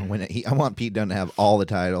 Dunstrong win it. I want Pete Dunne to have all the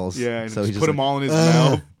titles. Yeah, and so just he put them like, all in his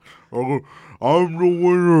mouth. I'm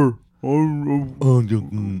the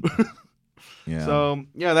winner. Yeah. So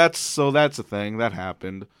yeah, that's a thing that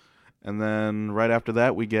happened, and then right after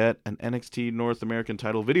that we get an NXT North American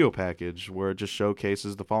title video package where it just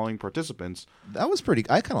showcases the following participants. that was pretty.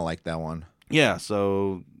 I kind of like that one. Yeah.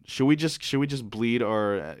 So should we just bleed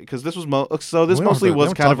our, because this was this We don't mostly have to- we was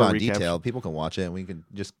don't kind talk of a about recap. detail. People can watch it, and we can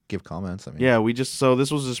just give comments. I mean, Yeah,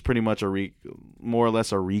 this was just pretty much more or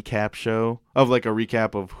less a recap show of like a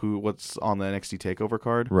recap of what's on the NXT Takeover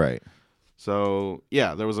card. right. So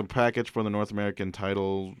yeah, there was a package for the North American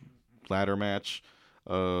title ladder match,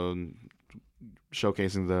 showcasing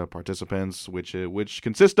the participants, which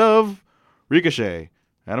consist of Ricochet,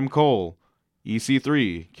 Adam Cole,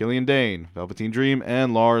 EC3, Killian Dane, Velveteen Dream,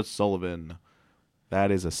 and Lars Sullivan. That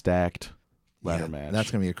is a stacked ladder match. That's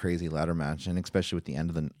gonna be a crazy ladder match, and especially with the end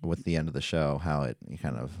of the show, how you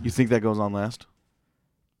kind of You think that goes on last?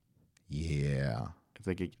 yeah.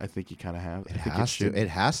 I think you kind of have. It I think has to. should. It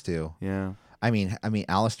has to. Yeah. I mean,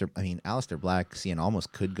 Aleister Black, CN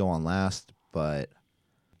almost could go on last, but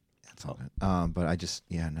that's all good. But I just,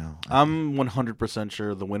 no. I'm 100%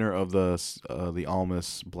 sure the winner of the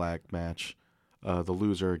Almas Black match, the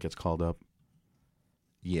loser gets called up.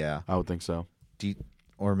 Yeah. I would think so.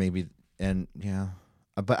 Or maybe, and yeah.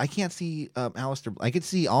 But I can't see Aleister. I could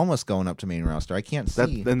see Almas going up to main roster. I can't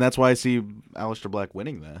see. And that's why I see Aleister Black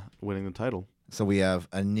winning the title. So we have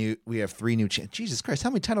 3 new. Jesus Christ! How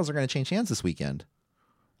many titles are going to change hands this weekend?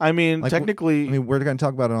 I mean, Like, technically, we're going to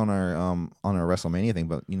talk about it on our WrestleMania thing,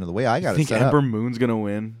 but the way I got I it think set Ember up. Moon's gonna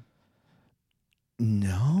win.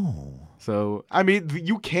 No. So I mean,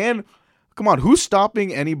 you can. Come on, who's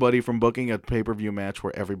stopping anybody from booking a pay-per-view match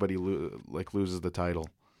where everybody loses the title?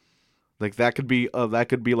 Like that could be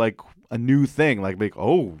like a new thing. Like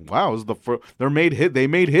oh wow, is they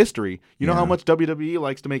made history. You know how Yeah. much WWE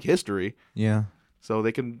likes to make history, Yeah. so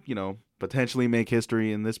they can potentially make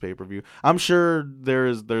history in this pay-per-view. I'm sure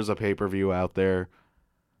there's a pay-per-view out there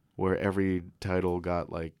where every title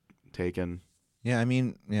got like taken. Yeah. I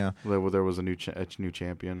mean, yeah. Where there was a new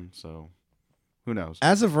champion. So who knows?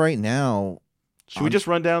 As of right now, Should we just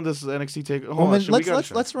run down this NXT take? Hold well, on, then should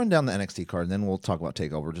we let's run down the NXT card, and then we'll talk about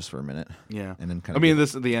Takeover just for a minute, Yeah. and then kind I of. mean, the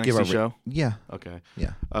give our NXT show. Yeah. Okay.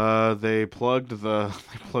 Yeah. They plugged the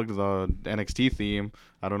NXT theme.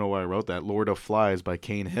 I don't know why I wrote that. Lord of Flies by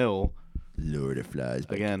Kane Hill. Lord of Flies.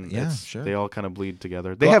 but- Again, yeah, sure. they all kind of bleed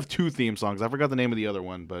together. They Well- have 2 theme songs. I forgot the name of the other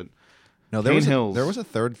one, but No, there Kane was Hills. there was a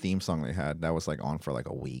third theme song they had that was like on for like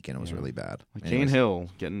a week, and it was Yeah. really bad. Kane Anyways, Hill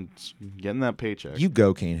getting that paycheck. you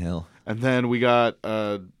go, Kane Hill. And then we got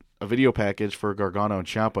a video package for Gargano and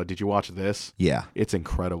Ciampa. Did you watch this? Yeah. It's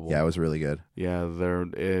incredible. Yeah, it was really good. Yeah,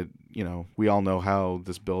 we all know how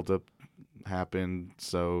this build-up happened.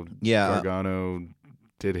 So Yeah. Gargano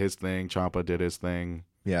did his thing, Ciampa did his thing.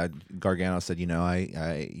 Yeah, Gargano said,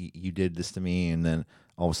 you did this to me, and then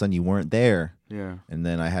all of a sudden you weren't there, Yeah. and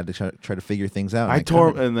then I had to try to figure things out. and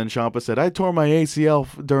And then Ciampa said, I tore my ACL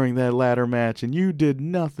during that ladder match, and you did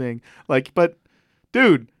nothing. Like, but,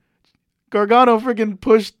 dude, Gargano freaking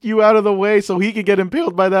pushed you out of the way so he could get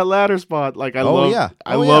impaled by that ladder spot. Like, I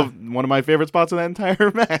love one of my favorite spots in that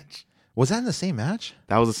entire match. Was that in the same match?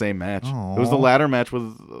 That was the same match. Aw. It was the ladder match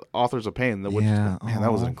with Authors of Pain. That was an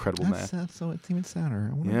Aw. incredible match. Sad, so it's even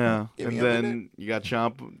sadder. Yeah, Give and me a then minute. you got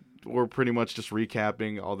Ciampa. We're pretty much just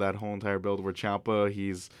recapping all that whole entire build where Ciampa,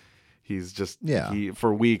 he's just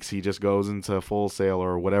for weeks he just goes into Full Sail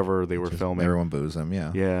or whatever they were filming. Everyone boos him.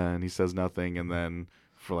 Yeah. Yeah, and he says nothing, and then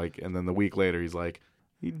the week later he's like,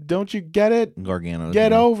 "Don't you get it? Gargano.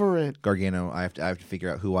 Get over it." Gargano, I have to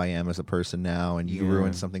figure out who I am as a person now, and you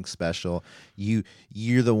ruined something special.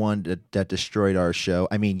 You're the one that destroyed our show.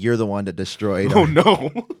 I mean, you're the one that destroyed. Oh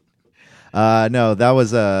no. No, that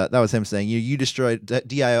was him saying you destroyed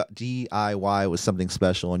DIY was something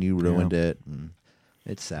special, and you ruined it. And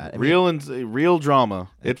it's sad. I mean, Real drama.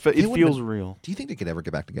 It feels real. do you think they could ever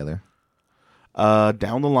get back together?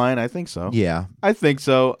 Down the line, I think so. Yeah, I think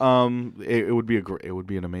so. It would be it would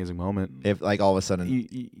be an amazing moment. if like all of a sudden,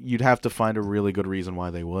 You'd have to find a really good reason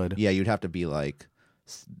why they would. yeah, you'd have to be like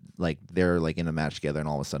they're like in a match together, and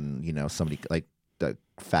all of a sudden, somebody like the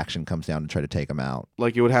faction comes down to try to take them out.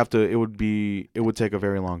 Like it would have to. It would take a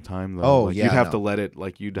very long time though. Oh, like, yeah, you'd have no. to let it.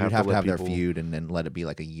 Like you'd have to let have their people, feud and then let it be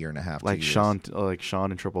like a year and a half, like 2 years.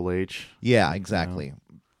 Sean and Triple H. Yeah, exactly.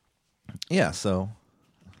 Yeah, so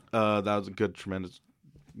That was a good, tremendous.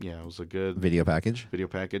 Yeah, it was a good video package.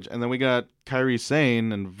 And then we got Kairi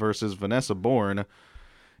Sane and versus Vanessa Bourne.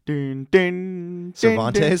 Dun, dun,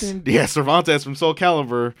 Cervantes? dun, dun, dun. Yeah, Cervantes from Soul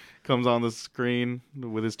Calibur comes on the screen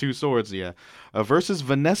with his 2 swords. Yeah, versus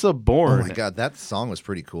Vanessa Bourne. Oh my god, that song was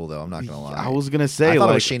pretty cool though. I'm not gonna lie. I was gonna say, I thought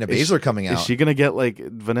like, it was Shayna Baszler coming out. Is she gonna get like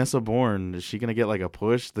Vanessa Bourne? Is she gonna get like a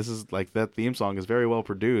push? This is like that theme song is very well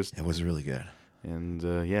produced. It was really good. And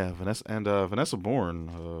Vanessa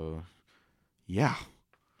Bourne. Yeah,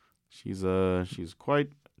 she's quite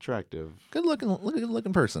attractive. Good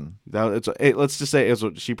looking person. Let's just say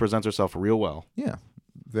she presents herself real well. Yeah,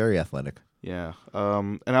 very athletic. Yeah.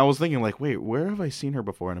 And I was thinking like, wait, where have I seen her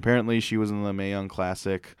before? And apparently she was in the Mae Young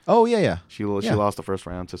Classic. Oh yeah. She lost the first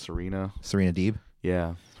round to Serena. Serena Deeb.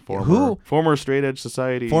 Yeah. Former Straight Edge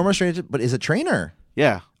Society. Former Straight Edge, but is a trainer.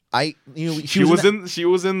 Yeah. She was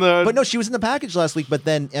in the. But no, she was in the package last week. But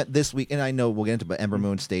then this week, and I know we'll get into, but Ember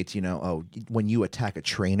Moon states, when you attack a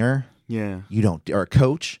trainer, yeah, you don't, or a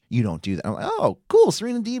coach, you don't do that. I'm like, oh, cool.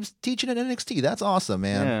 Serena Deeb's teaching at NXT. That's awesome,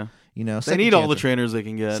 man. Yeah. They need all the trainers they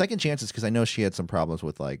can get. Second chances, because I know she had some problems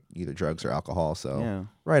with like either drugs or alcohol. So yeah,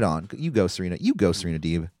 right on. You go, Serena. You go, Serena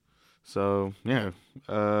Deeb. So yeah,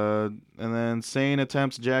 and then Sane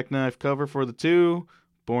attempts jackknife cover for the 2.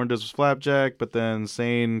 Bourne does flapjack, but then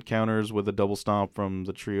Sane counters with a double stomp from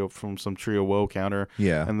some Trio Woe counter.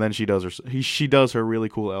 Yeah, and then she does her really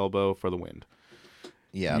cool elbow for the win.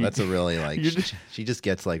 Yeah, that's a really like she just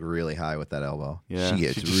gets like really high with that elbow. Yeah, she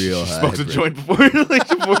gets real high. She smokes a joint before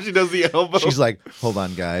she does the elbow. She's like, hold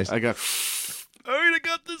on, guys. All right, I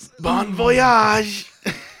got this. Bon voyage.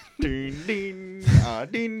 Ding, ding.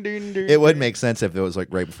 Ding, ding, ding. It would make sense if it was like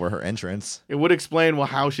right before her entrance. It would explain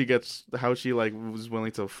how she like was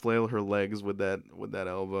willing to flail her legs with that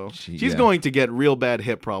elbow. She's going to get real bad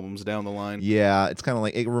hip problems down the line. Yeah, it's kind of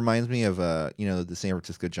like, it reminds me of the San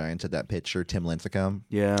Francisco Giants had that pitcher Tim Lincecum.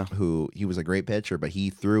 Yeah, who he was a great pitcher, but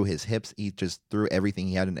he threw his hips. He just threw everything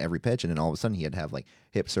he had in every pitch, and then all of a sudden he had to have like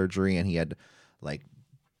hip surgery, and he had like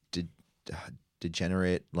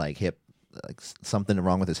degenerate like hip. Like something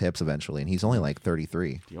wrong with his hips eventually, and he's only like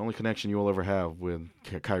 33. The only connection you will ever have with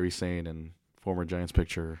Kairi Sane and former Giants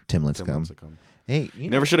pitcher Tim Lincecum. Hey, you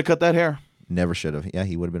never should have cut that hair. Never should have. Yeah,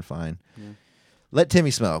 he would have been fine. Yeah. Let Timmy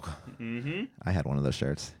smoke. Mm-hmm. I had one of those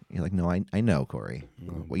shirts. You're like, no, I know, Corey.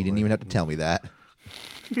 Well, you didn't even have to tell me that.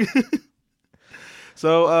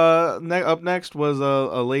 So up next was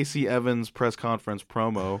a Lacey Evans press conference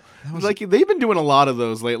promo. Like they've been doing a lot of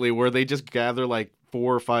those lately, where they just gather like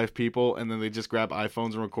 4 or 5 people, and then they just grab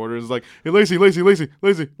iPhones and recorders. It's like, hey, Lacey. Lacey,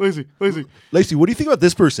 what do you think about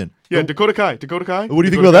this person? Yeah, Dakota Kai. What do you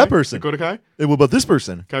think about that person? Dakota Kai. Hey, what about this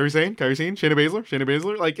person? Kairi Sane, Shayna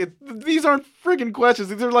Baszler. Like these aren't friggin' questions.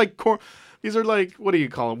 These are like what do you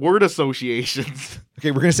call them? Word associations.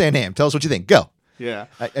 Okay, we're gonna say a name. Tell us what you think. Go. Yeah,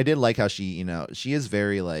 I did like how she, she is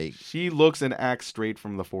very like, she looks and acts straight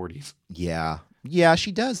from the 40s. Yeah,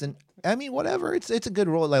 she does, and I mean, whatever. It's a good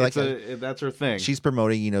role. That's her thing. She's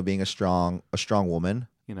promoting, being a strong woman.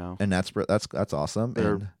 And that's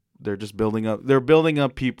awesome. They're just building up. They're building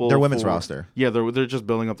up people. Their women's roster. Yeah, they're just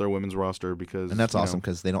building up their women's roster and that's awesome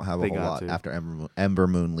because they don't have a whole lot after Ember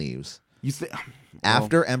Moon leaves.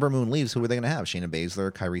 After Ember Moon leaves, who are they going to have? Shayna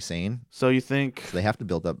Baszler, Kairi Sane. So you think they have to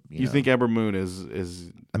build up? You think Ember Moon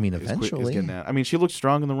is? I mean, eventually. I mean, she looked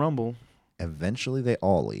strong in the Rumble. Eventually, they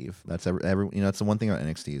all leave. That's that's the one thing about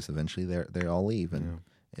NXT is eventually they all leave, and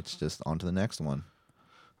it's just on to the next one.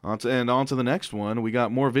 On to the next one. We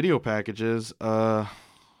got more video packages. On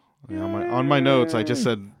my notes, I just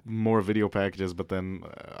said more video packages, but then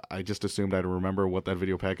I just assumed I'd remember what that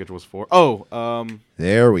video package was for.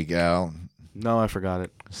 There we go. No, I forgot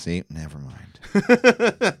it. See, never mind.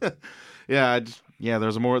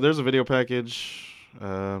 There's a video package.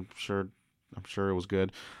 I'm sure it was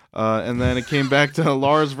good. And then it came back to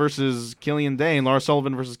Lars versus Killian Dane. Lars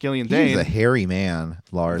Sullivan versus Killian Dane. He's a hairy man,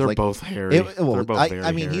 Lars. They're both hairy. They're both very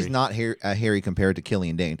I mean, hairy. he's not hairy compared to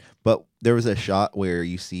Killian Dane, but there was a shot where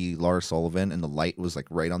you see Lars Sullivan and the light was like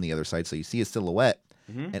right on the other side, so you see his silhouette,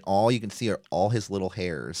 and all you can see are all his little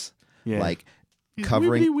hairs. Yeah. Like He's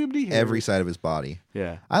covering wibbly hair. every side of his body.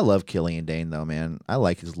 Yeah. I love Killian Dane though, man. I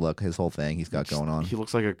like his look, his whole thing he's got going on. He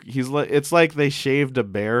looks like it's like they shaved a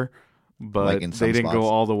bear, but Like in some they didn't spots. go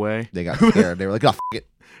all the way. They got scared. They were like, "Oh, it."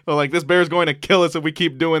 They're like, this bear's going to kill us if we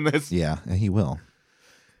keep doing this. Yeah, and he will.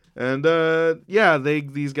 And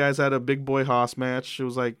these guys had a big boy Haas match.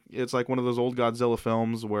 It's like one of those old Godzilla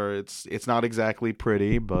films where it's not exactly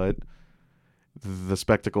pretty, but the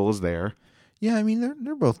spectacle is there. Yeah, I mean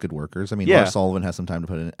they're both good workers. I mean, Yeah. Lars Sullivan has some time to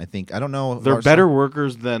put in. I think I don't know. They're Lars better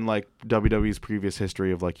workers than like WWE's previous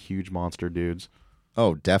history of like huge monster dudes.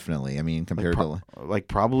 Oh, definitely. I mean, compared to Like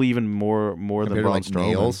probably even more than compared to Braun like Strowman.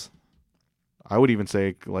 Nails. I would even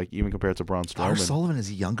say like even compared to Braun Strowman. Lars Sullivan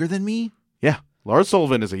is younger than me. Yeah, Lars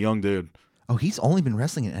Sullivan is a young dude. Oh, he's only been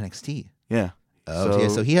wrestling in NXT. Yeah. Oh, okay,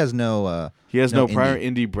 so he has no. He has no no prior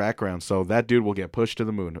indie background, so that dude will get pushed to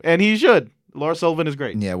the moon, and he should. Lars Sullivan is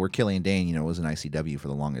great. Yeah, where Killian Dane, was in ICW for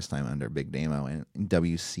the longest time under Big Damo and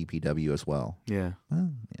WCPW as well. Yeah.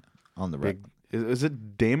 On the Big, is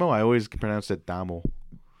it Damo? I always pronounce it Damo.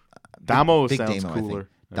 Damo sounds Damo, cooler.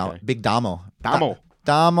 Okay. Big Damo. Damo.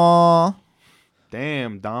 Damo.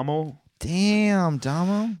 Damn, Damo. Damn,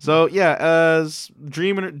 Damo. So yeah, as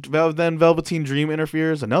then Velveteen Dream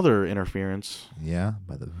interferes, another interference. Yeah,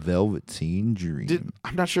 by the Velveteen Dream.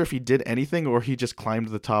 I'm not sure if he did anything or he just climbed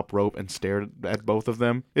the top rope and stared at both of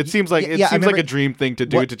them. It seems like Yeah, I seems like remember- a Dream thing to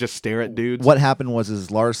do what- to just stare at dudes. What happened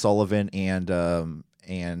was Lars Sullivan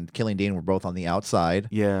and Killian Dane were both on the outside,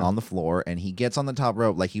 Yeah. on the floor, and he gets on the top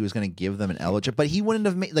rope like he was going to give them an elbow drop, but he wouldn't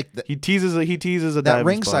have made He teases a that diving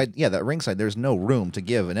ringside. spot. Yeah, that ringside. There's no room to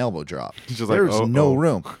give an elbow drop. He's just like, There's "Oh, no oh,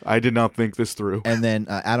 room. I did not think this through. And then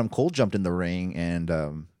Adam Cole jumped in the ring, and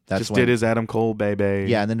that's Just when did his Adam Cole baby.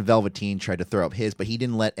 yeah. And then Velveteen tried to throw up his, but he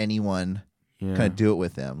didn't let anyone yeah. kind of do it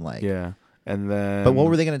with him. Like, Yeah. And then but what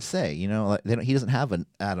were they going to say? Like he doesn't have an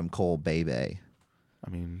Adam Cole baby. I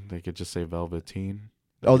mean, they could just say Velveteen.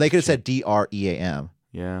 Oh, they could have said DREAM.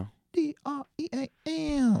 Yeah.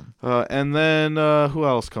 DREAM. And then who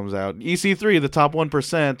else comes out? EC3, the top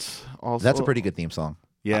 1%. Also, That's a pretty good theme song.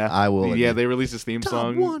 Yeah, I will Yeah, admit. they released his theme Top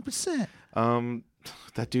song. 1%.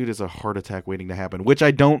 That dude is a heart attack waiting to happen, which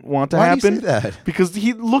I don't want to Why happen. do you say that? Because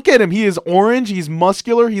look at him. He is orange. He's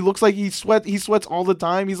muscular. He looks like he sweats all the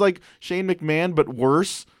time. He's like Shane McMahon, but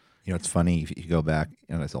worse. It's funny if you go back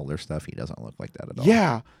and his older stuff, he doesn't look like that at all.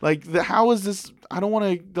 Yeah, like how is this? I don't want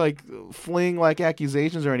to like fling like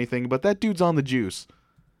accusations or anything, but that dude's on the juice.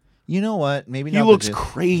 You know what? Maybe He not looks the-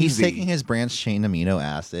 crazy. He's taking his branched chain amino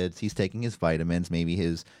acids. He's taking his vitamins. Maybe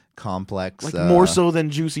his complex. Like more so than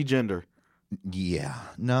Juicy Gender. Yeah.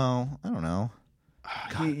 No, I don't know.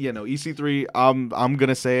 EC3. I'm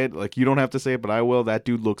gonna say it. Like you don't have to say it, but I will. That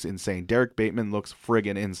dude looks insane. Derek Bateman looks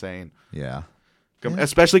friggin' insane. Yeah.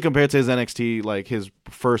 Especially compared to his NXT, like his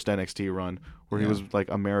first NXT run, where he Yeah. was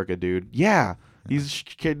like America dude. Yeah, he's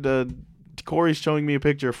kid. Corey's showing me a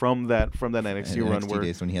picture from that NXT And run NXT where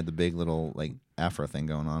days when he had the big little like afro thing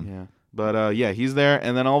going on. yeah. But he's there,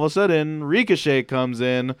 and then all of a sudden Ricochet comes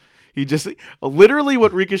in. He just literally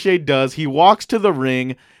what Ricochet does. He walks to the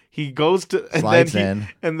ring. He goes to Slides in.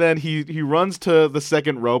 and then he runs to the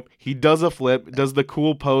second rope. He does a flip, does the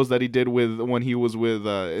cool pose that he did when he was with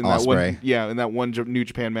in Ospreay. that one New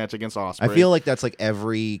Japan match against Ospreay. I feel like that's like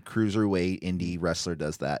every cruiserweight indie wrestler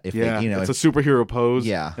does that. If yeah, they, it's if, a superhero pose.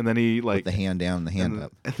 Yeah. and then he with the hand down, the hand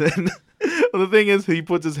up. and then the thing is, he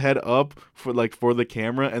puts his head up for the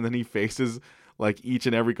camera, and then he faces like each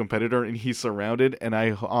and every competitor, and he's surrounded. And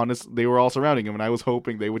they were all surrounding him, and I was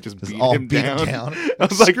hoping they would just beat him down. I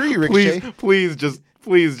was like, Screw you, Ricochet. please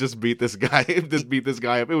just beat this guy. Just beat this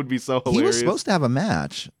guy up. It would be so hilarious. He was supposed to have a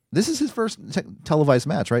match. This is his first televised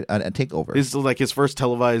match, right? At Takeover. This is like his first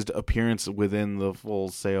televised appearance within the Full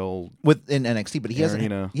Sail. Within NXT, but he hasn't.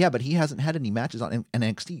 Arena. Yeah, but he hasn't had any matches on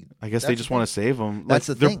NXT. I guess they That's just the want to save him. That's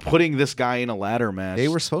like, the they're thing. putting this guy in a ladder match. They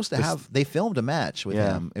were supposed to This- have. They filmed a match with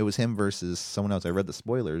Yeah. him. It was him versus someone else. I read the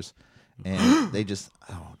spoilers, and they just.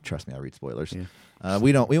 Oh, trust me, I read spoilers. Yeah.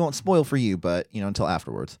 We won't spoil for you, but until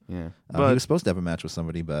afterwards. Yeah, He but was supposed to have a match with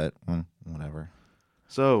somebody, but whatever.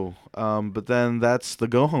 so, but then that's the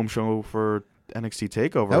go home show for NXT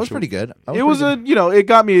Takeover. That was pretty good. It was it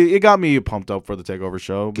got me pumped up for the Takeover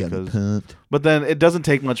show because, but then it doesn't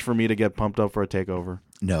take much for me to get pumped up for a Takeover.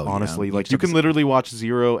 No, honestly, yeah. like you can literally watch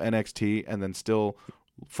 0 NXT and then still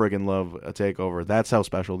friggin' love a Takeover. That's how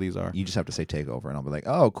special these are. You just have to say Takeover, and I'll be like,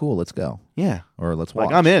 "Oh, cool, let's go," Yeah, or "Let's watch."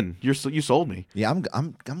 like I'm in. You sold me. Yeah, I'm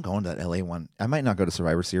going to that LA one. I might not go to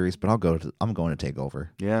Survivor Series, but I'm going to Takeover.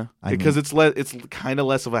 Yeah, I because it's kind of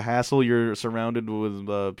less of a hassle. You're surrounded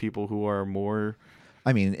with people who are more.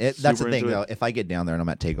 I mean, that's the Super thing into though. it. If I get down there and I'm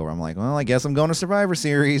at Takeover, I'm like, well, I guess I'm going to Survivor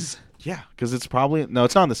Series. Yeah, because it's probably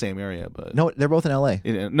it's not in the same area, but No, they're both in L.A.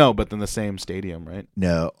 No, but in the same stadium, right?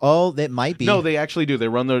 No. Oh, that might be. No, they actually do. They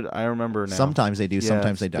run their. I remember now. Sometimes they do. Yeah,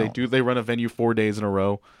 Sometimes they don't. They do. They run a venue 4 days in a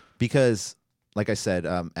row. Because, like I said,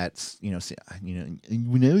 when I was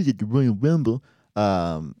at the Royal Rumble,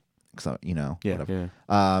 so whatever.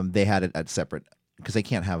 Yeah. They had it at separate because they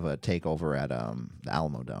can't have a takeover at the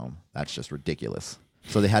Alamo Dome. That's just ridiculous.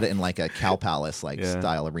 So they had it in like a Cow Palace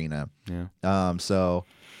style arena. Yeah. So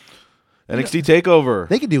NXT Takeover.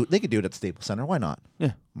 they could do it at Staples Center. Why not?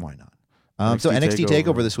 Yeah. Why not? So NXT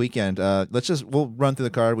Takeover this weekend. We'll run through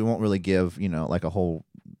the card. We won't really give like a whole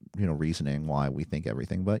reasoning why we think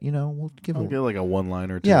everything, but we'll give I'll get like a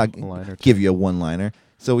one-liner. Give you a one-liner.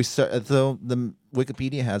 So we start. So the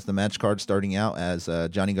Wikipedia has the match card starting out as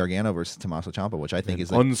Johnny Gargano versus Tommaso Ciampa, which I think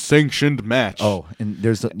is unsanctioned match. Oh, and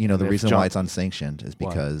there's the reason why it's unsanctioned is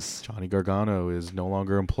because Johnny Gargano is no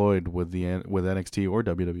longer employed with NXT or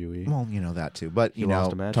WWE. Well, that too, but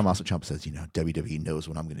Tommaso Ciampa says WWE knows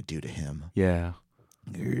what I'm going to do to him. Yeah.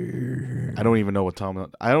 I don't even know what Tommaso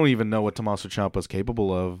Ciampa is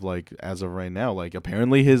capable of. Like as of right now, like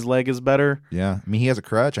apparently his leg is better. Yeah, I mean he has a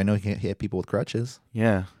crutch. I know he can't hit people with crutches.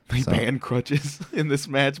 Yeah, they banned crutches in this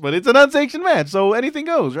match, but it's an unsanctioned match, so anything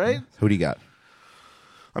goes, right? Who do you got?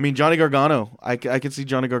 I mean Johnny Gargano. I could see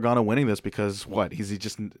Johnny Gargano winning this because what? Is he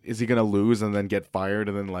gonna lose and then get fired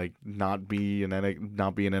and then like not be an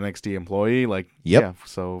NXT employee? Like yeah.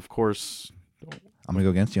 So of course. I'm gonna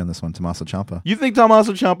go against you on this one, Tommaso Ciampa. You think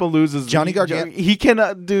Tommaso Ciampa loses? Johnny Gargano? He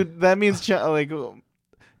cannot, dude. That means Johnny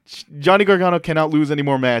Gargano cannot lose any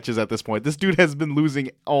more matches at this point. This dude has been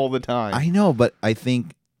losing all the time. I know, but I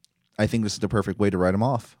think this is the perfect way to write him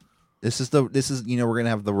off. This is we're gonna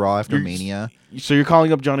have the Raw after Mania. So you're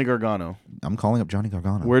calling up Johnny Gargano? I'm calling up Johnny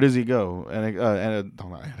Gargano. Where does he go?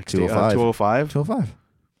 205. 205.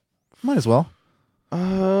 Might as well.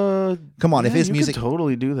 Come on, if his music could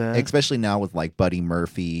totally do that, especially now with like Buddy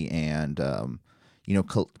Murphy and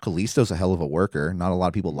Kalisto's a hell of a worker. Not a lot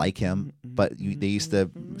of people like him, but they used to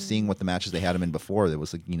seeing what the matches they had him in before. There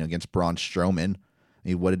was against Braun Strowman. I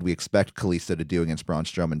mean, what did we expect Kalisto to do against Braun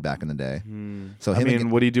Strowman back in the day? So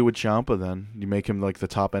what do you do with Ciampa then? You make him like the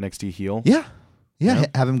top NXT heel? Yeah.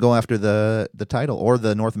 Have him go after the title or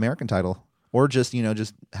the North American title, or just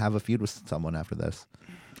have a feud with someone after this.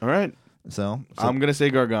 All right. So I'm gonna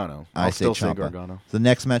say Gargano. I'll still say Gargano. The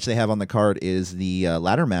next match they have on the card is the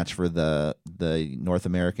ladder match for the North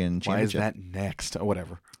American Championship. Why is that next? Oh,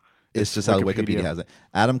 whatever. It's just how Wikipedia has it.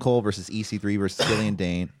 Adam Cole versus EC3 versus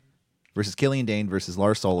Killian Dane versus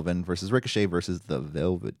Lars Sullivan versus Ricochet versus the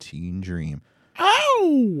Velveteen Dream.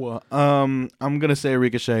 Ow! I'm gonna say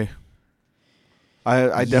Ricochet.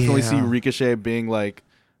 I definitely see Ricochet being like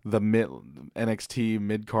the NXT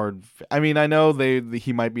mid card. I mean, I know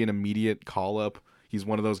he might be an immediate call up. He's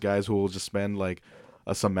one of those guys who will just spend like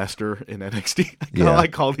a semester in NXT. I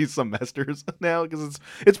call these semesters now because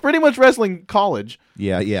it's pretty much wrestling college.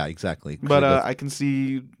 Yeah, exactly. But I can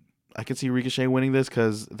see Ricochet winning this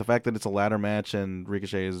because the fact that it's a ladder match and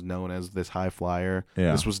Ricochet is known as this high flyer.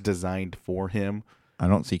 Yeah. This was designed for him. I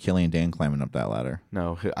don't see Killian Dane climbing up that ladder.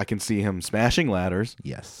 No, I can see him smashing ladders.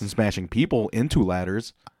 Yes. And smashing people into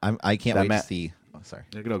ladders. I can't wait to see. Oh, sorry.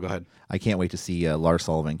 No, go ahead. I can't wait to see Lars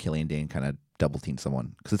Sullivan and Killian Dane kind of double team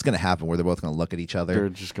someone because it's going to happen where they're both going to look at each other. They're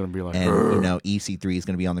just going to be like, and EC3 is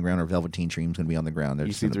going to be on the ground or Velveteen Dream is going to be on the ground.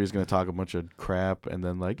 EC3 is going to talk a bunch of crap and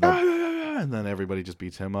then and then everybody just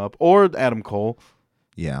beats him up or Adam Cole.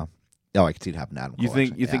 Yeah. Oh, I can see it happen to Adam Cole.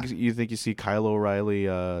 You think you see Kyle O'Reilly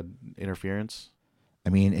interference? I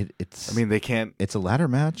mean, they can't. It's a ladder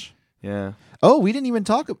match. Yeah. Oh, you didn't even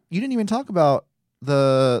talk about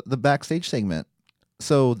the backstage segment.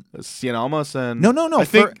 So Cien Almas and no.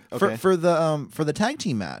 For the tag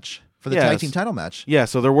team match, for the tag team title match. Yeah.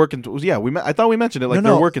 So they're working. I thought we mentioned it. Like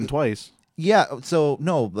they're working twice. Yeah. So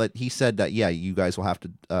no, but he said that you guys will have to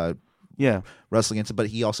wrestle against it. But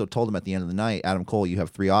he also told him at the end of the night, Adam Cole, you have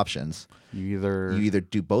three options. You either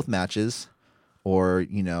do both matches, or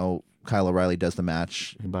Kyle O'Reilly does the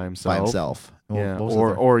match by himself. Yeah.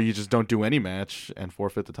 Or you just don't do any match and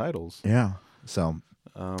forfeit the titles. Yeah. So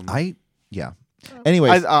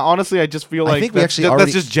Anyways, honestly, I just feel like that's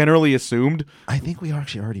just generally assumed. I think we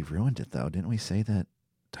actually already ruined it, though. Didn't we say that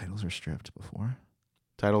titles are stripped before?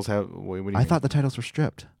 Titles have. What do you mean? Thought the titles were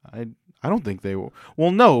stripped. I don't think they were. Well,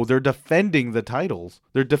 no, they're defending the titles.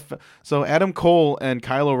 So Adam Cole and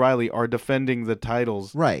Kyle O'Reilly are defending the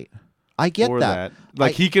titles. Right. I get that.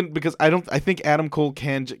 Like he can because I think Adam Cole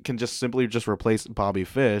can just simply replace Bobby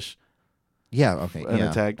Fish. Yeah. Okay.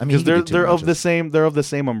 Attack because they're of the same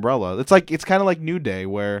umbrella. It's kind of like New Day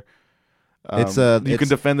where You can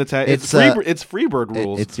defend the tag. It's Freebird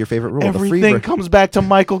rules. It's your favorite rule. Everything comes back to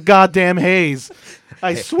Michael goddamn Hayes.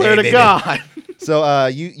 I swear to baby. God. So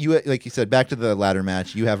you like you said, back to the ladder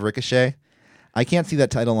match. You have Ricochet. I can't see that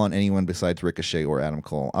title on anyone besides Ricochet or Adam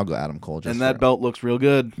Cole. I'll go Adam Cole. And that belt looks real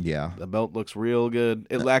good. Yeah. The belt looks real good.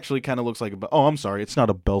 It actually kind of looks like a belt. Oh, I'm sorry. It's not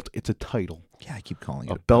a belt. It's a title. Yeah, I keep calling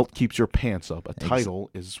it a belt. Keeps your pants up. A title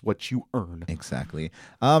is what you earn. Exactly.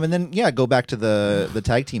 And then, go back to the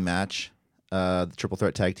tag team match, the triple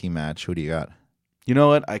threat tag team match. Who do you got? You know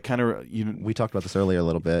what? I kind of... We talked about this earlier a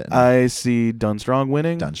little bit. I see Dunn Strong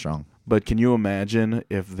winning. Dunn Strong. But can you imagine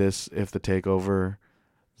if the takeover...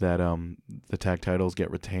 that the tag titles get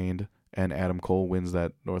retained and Adam Cole wins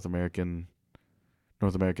that North American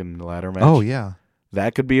ladder match? Oh yeah,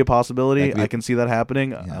 that could be a possibility. I can see that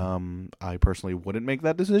happening. Yeah. I personally wouldn't make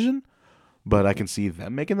that decision, but I can see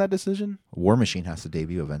them making that decision. War Machine has to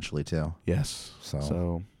debut eventually too. Yes.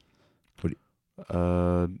 So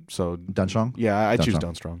Dunn Strong? Yeah, I choose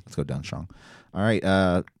Dunn Strong. Let's go Dunn Strong. All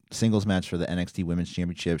right. Singles match for the NXT Women's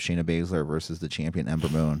Championship: Shayna Baszler versus the champion Ember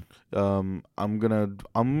Moon.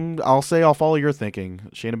 I'll say I'll follow your thinking.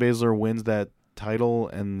 Shayna Baszler wins that title,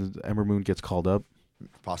 and Ember Moon gets called up,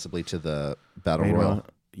 possibly to the Battle Royal.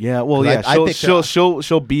 Yeah, well, yeah,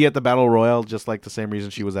 she'll be at the Battle Royal just like the same reason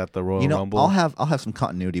she was at the Royal Rumble. I'll have some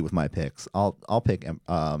continuity with my picks. I'll pick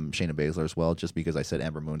Shayna Baszler as well, just because I said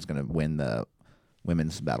Ember Moon's going to win the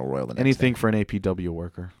Women's Battle Royal. Anything for an APW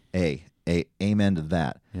worker. Amen to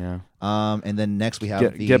that. Yeah. And then next we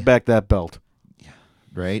have get back that belt. Yeah.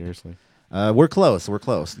 Right. Seriously. We're close.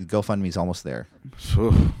 GoFundMe's almost there.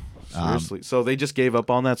 Seriously. So they just gave up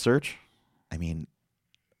on that search? I mean,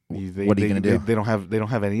 what are you going to do? They don't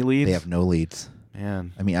have any leads. They have no leads.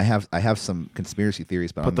 Man. I mean, I have some conspiracy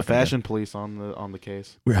theories, but put the fashion police on the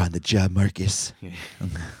case. We're on the job, Marcus. Yeah.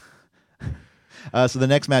 So the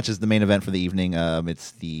next match is the main event for the evening.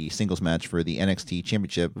 It's the singles match for the NXT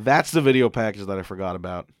Championship. That's the video package that I forgot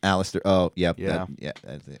about. Alistair. Oh, yep. Yeah.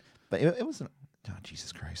 That's it. But it wasn't. Oh,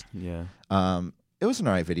 Jesus Christ. Yeah. It was an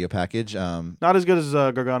alright video package. Not as good as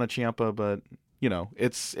Gargano Ciampa, but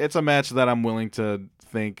it's a match that I'm willing to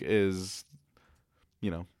think is,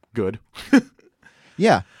 good.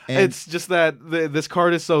 Yeah. It's just that this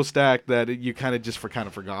card is so stacked that you kind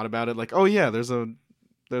of forgot about it. Like, oh yeah, there's a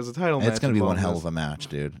title match. It's going to be one hell of a match,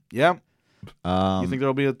 dude. Yeah. You think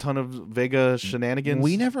there'll be a ton of Vega shenanigans?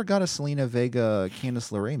 We never got a Selena Vega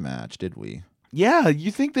Candice LeRae match, did we? Yeah,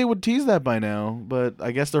 you think they would tease that by now, but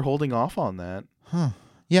I guess they're holding off on that. Huh.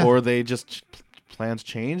 Yeah. Or they just plans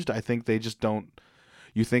changed. I think they just don't.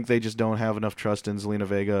 You think they just don't have enough trust in Zelina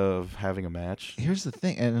Vega of having a match? Here's the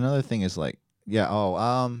thing, and another thing is like, you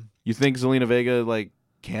think Zelina Vega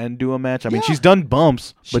can do a match? I mean, she's done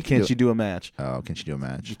bumps, but can she do a match? Oh, can she do a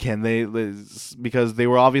match? Can they? Because they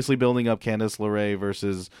were obviously building up Candice LeRae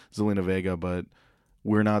versus Zelina Vega, but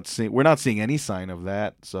we're not seeing any sign of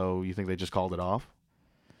that. So you think they just called it off?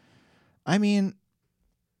 I mean,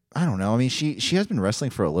 I don't know. I mean, she has been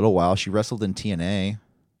wrestling for a little while. She wrestled in TNA.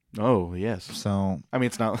 Oh yes. So I mean,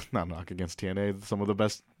 it's not a knock against TNA. Some of the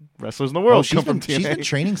best wrestlers in the world come from TNA. She's been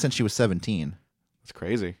training since she was 17. It's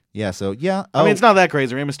crazy. Yeah. So yeah. I mean, it's not that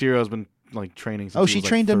crazy. Rey Mysterio has been training. Since she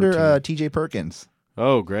trained 13. under T.J. Perkins.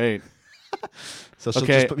 Oh, great. So she'll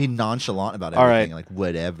just be nonchalant about everything. All right.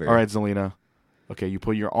 Whatever. All right, Zelina. Okay, you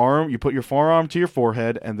put your forearm to your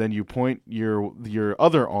forehead, and then you point your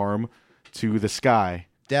other arm to the sky.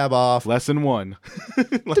 Dab off. Lesson 1.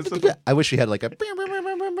 I wish we had like a.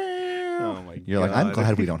 Oh my God. You're like, I'm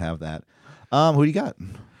glad we don't have that. Who do you got?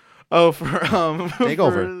 Oh, for take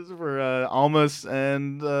over for Almas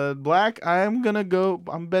and Black. I'm gonna go.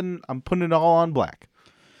 I'm putting it all on Black,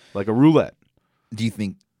 like a roulette. Do you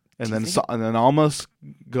think? And then Almas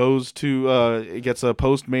goes to gets a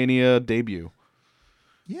post-Mania debut.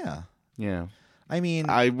 Yeah. Yeah. I mean,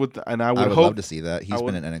 I would hope, love to see that. He's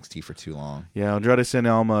been in NXT for too long. Yeah, Andrade Cien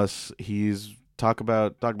Almas. He's talk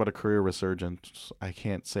about a career resurgence. I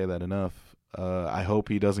can't say that enough. I hope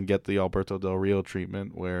he doesn't get the Alberto Del Rio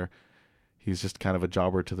treatment where he's just kind of a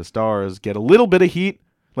jobber to the stars. Get a little bit of heat,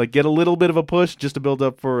 get a little bit of a push just to build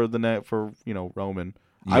up for Roman.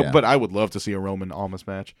 Yeah. But I would love to see a Roman Almas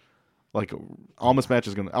match. Almas match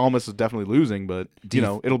Almas is definitely losing, but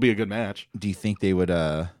it'll be a good match. Do you think they would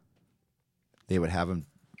have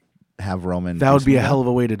Roman? That would be a hell of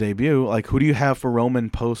a way to debut. Who do you have for Roman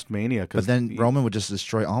post Mania? But then Roman would just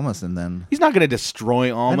destroy Almas, and then he's not going to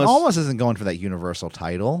destroy Almas. And Almas isn't going for that Universal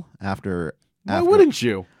title after. Why wouldn't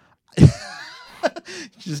you?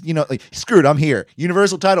 Just screw it. I'm here.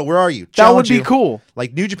 Universal title. Where are you? That would be cool.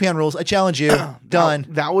 Like New Japan rules. I challenge you. Done.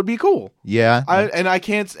 That would be cool. Yeah.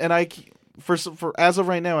 for as of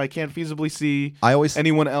right now, I can't feasibly see I always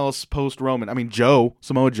anyone else post Roman. I mean,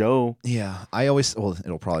 Samoa Joe. Yeah,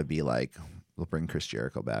 it'll probably be like we'll bring Chris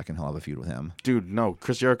Jericho back and he'll have a feud with him. Dude, no,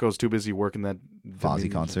 Chris Jericho's too busy working that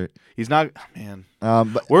Fozzy concert. He's not, man.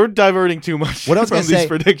 But We're diverting too much what I was from gonna these say,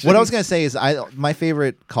 predictions. What I was gonna say is my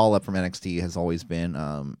favorite call up from NXT has always been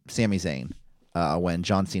Sami Zayn. When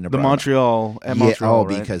John Cena the brought Montreal him. and Montreal,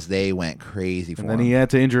 right? Because they went crazy for and him. then he had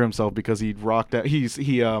to injure himself because he rocked out. He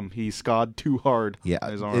scod too hard. Yeah,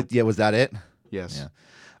 on his arm. Was that it? Yes. Yeah.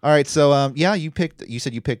 All right, so you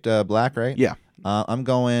said you picked Black, right? Yeah. I'm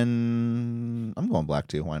going Black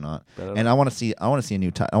too. Why not? Better And I want to see a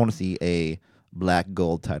new I want to see a Black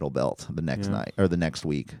Gold title belt the next night or the next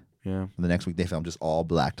week. Yeah. The next week they film just all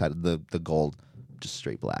black title, the gold, just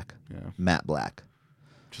straight black. Yeah. Matte black.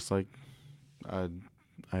 Just like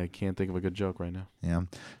I can't think of a good joke right now. Yeah.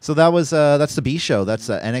 So that's the B show. That's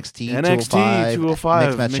NXT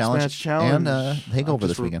 205 Mixed Match Challenge and Takeover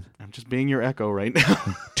this weekend. I'm just being your echo right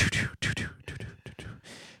now.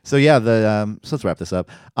 So yeah, so let's wrap this up.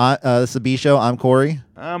 This is the B show. I'm Corey.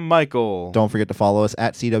 I'm Michael. Don't forget to follow us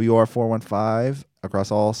at CWR415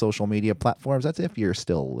 across all social media platforms. That's if you're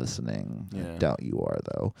still listening. Yeah. I doubt you are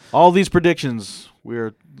though. All these predictions,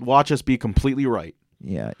 watch us be completely right.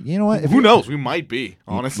 Yeah, you know what? Who knows? We might be,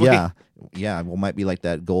 honestly. Yeah. Well, might be like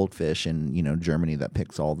that goldfish in Germany that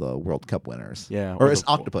picks all the World Cup winners. Yeah, or it's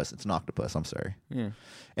octopus. It's an octopus. I'm sorry. Yeah.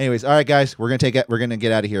 Anyways, all right, guys, we're gonna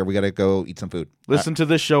get out of here. We gotta go eat some food. Listen to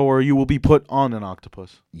this show, or you will be put on an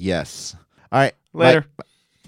octopus. Yes. All right. Later. Bye.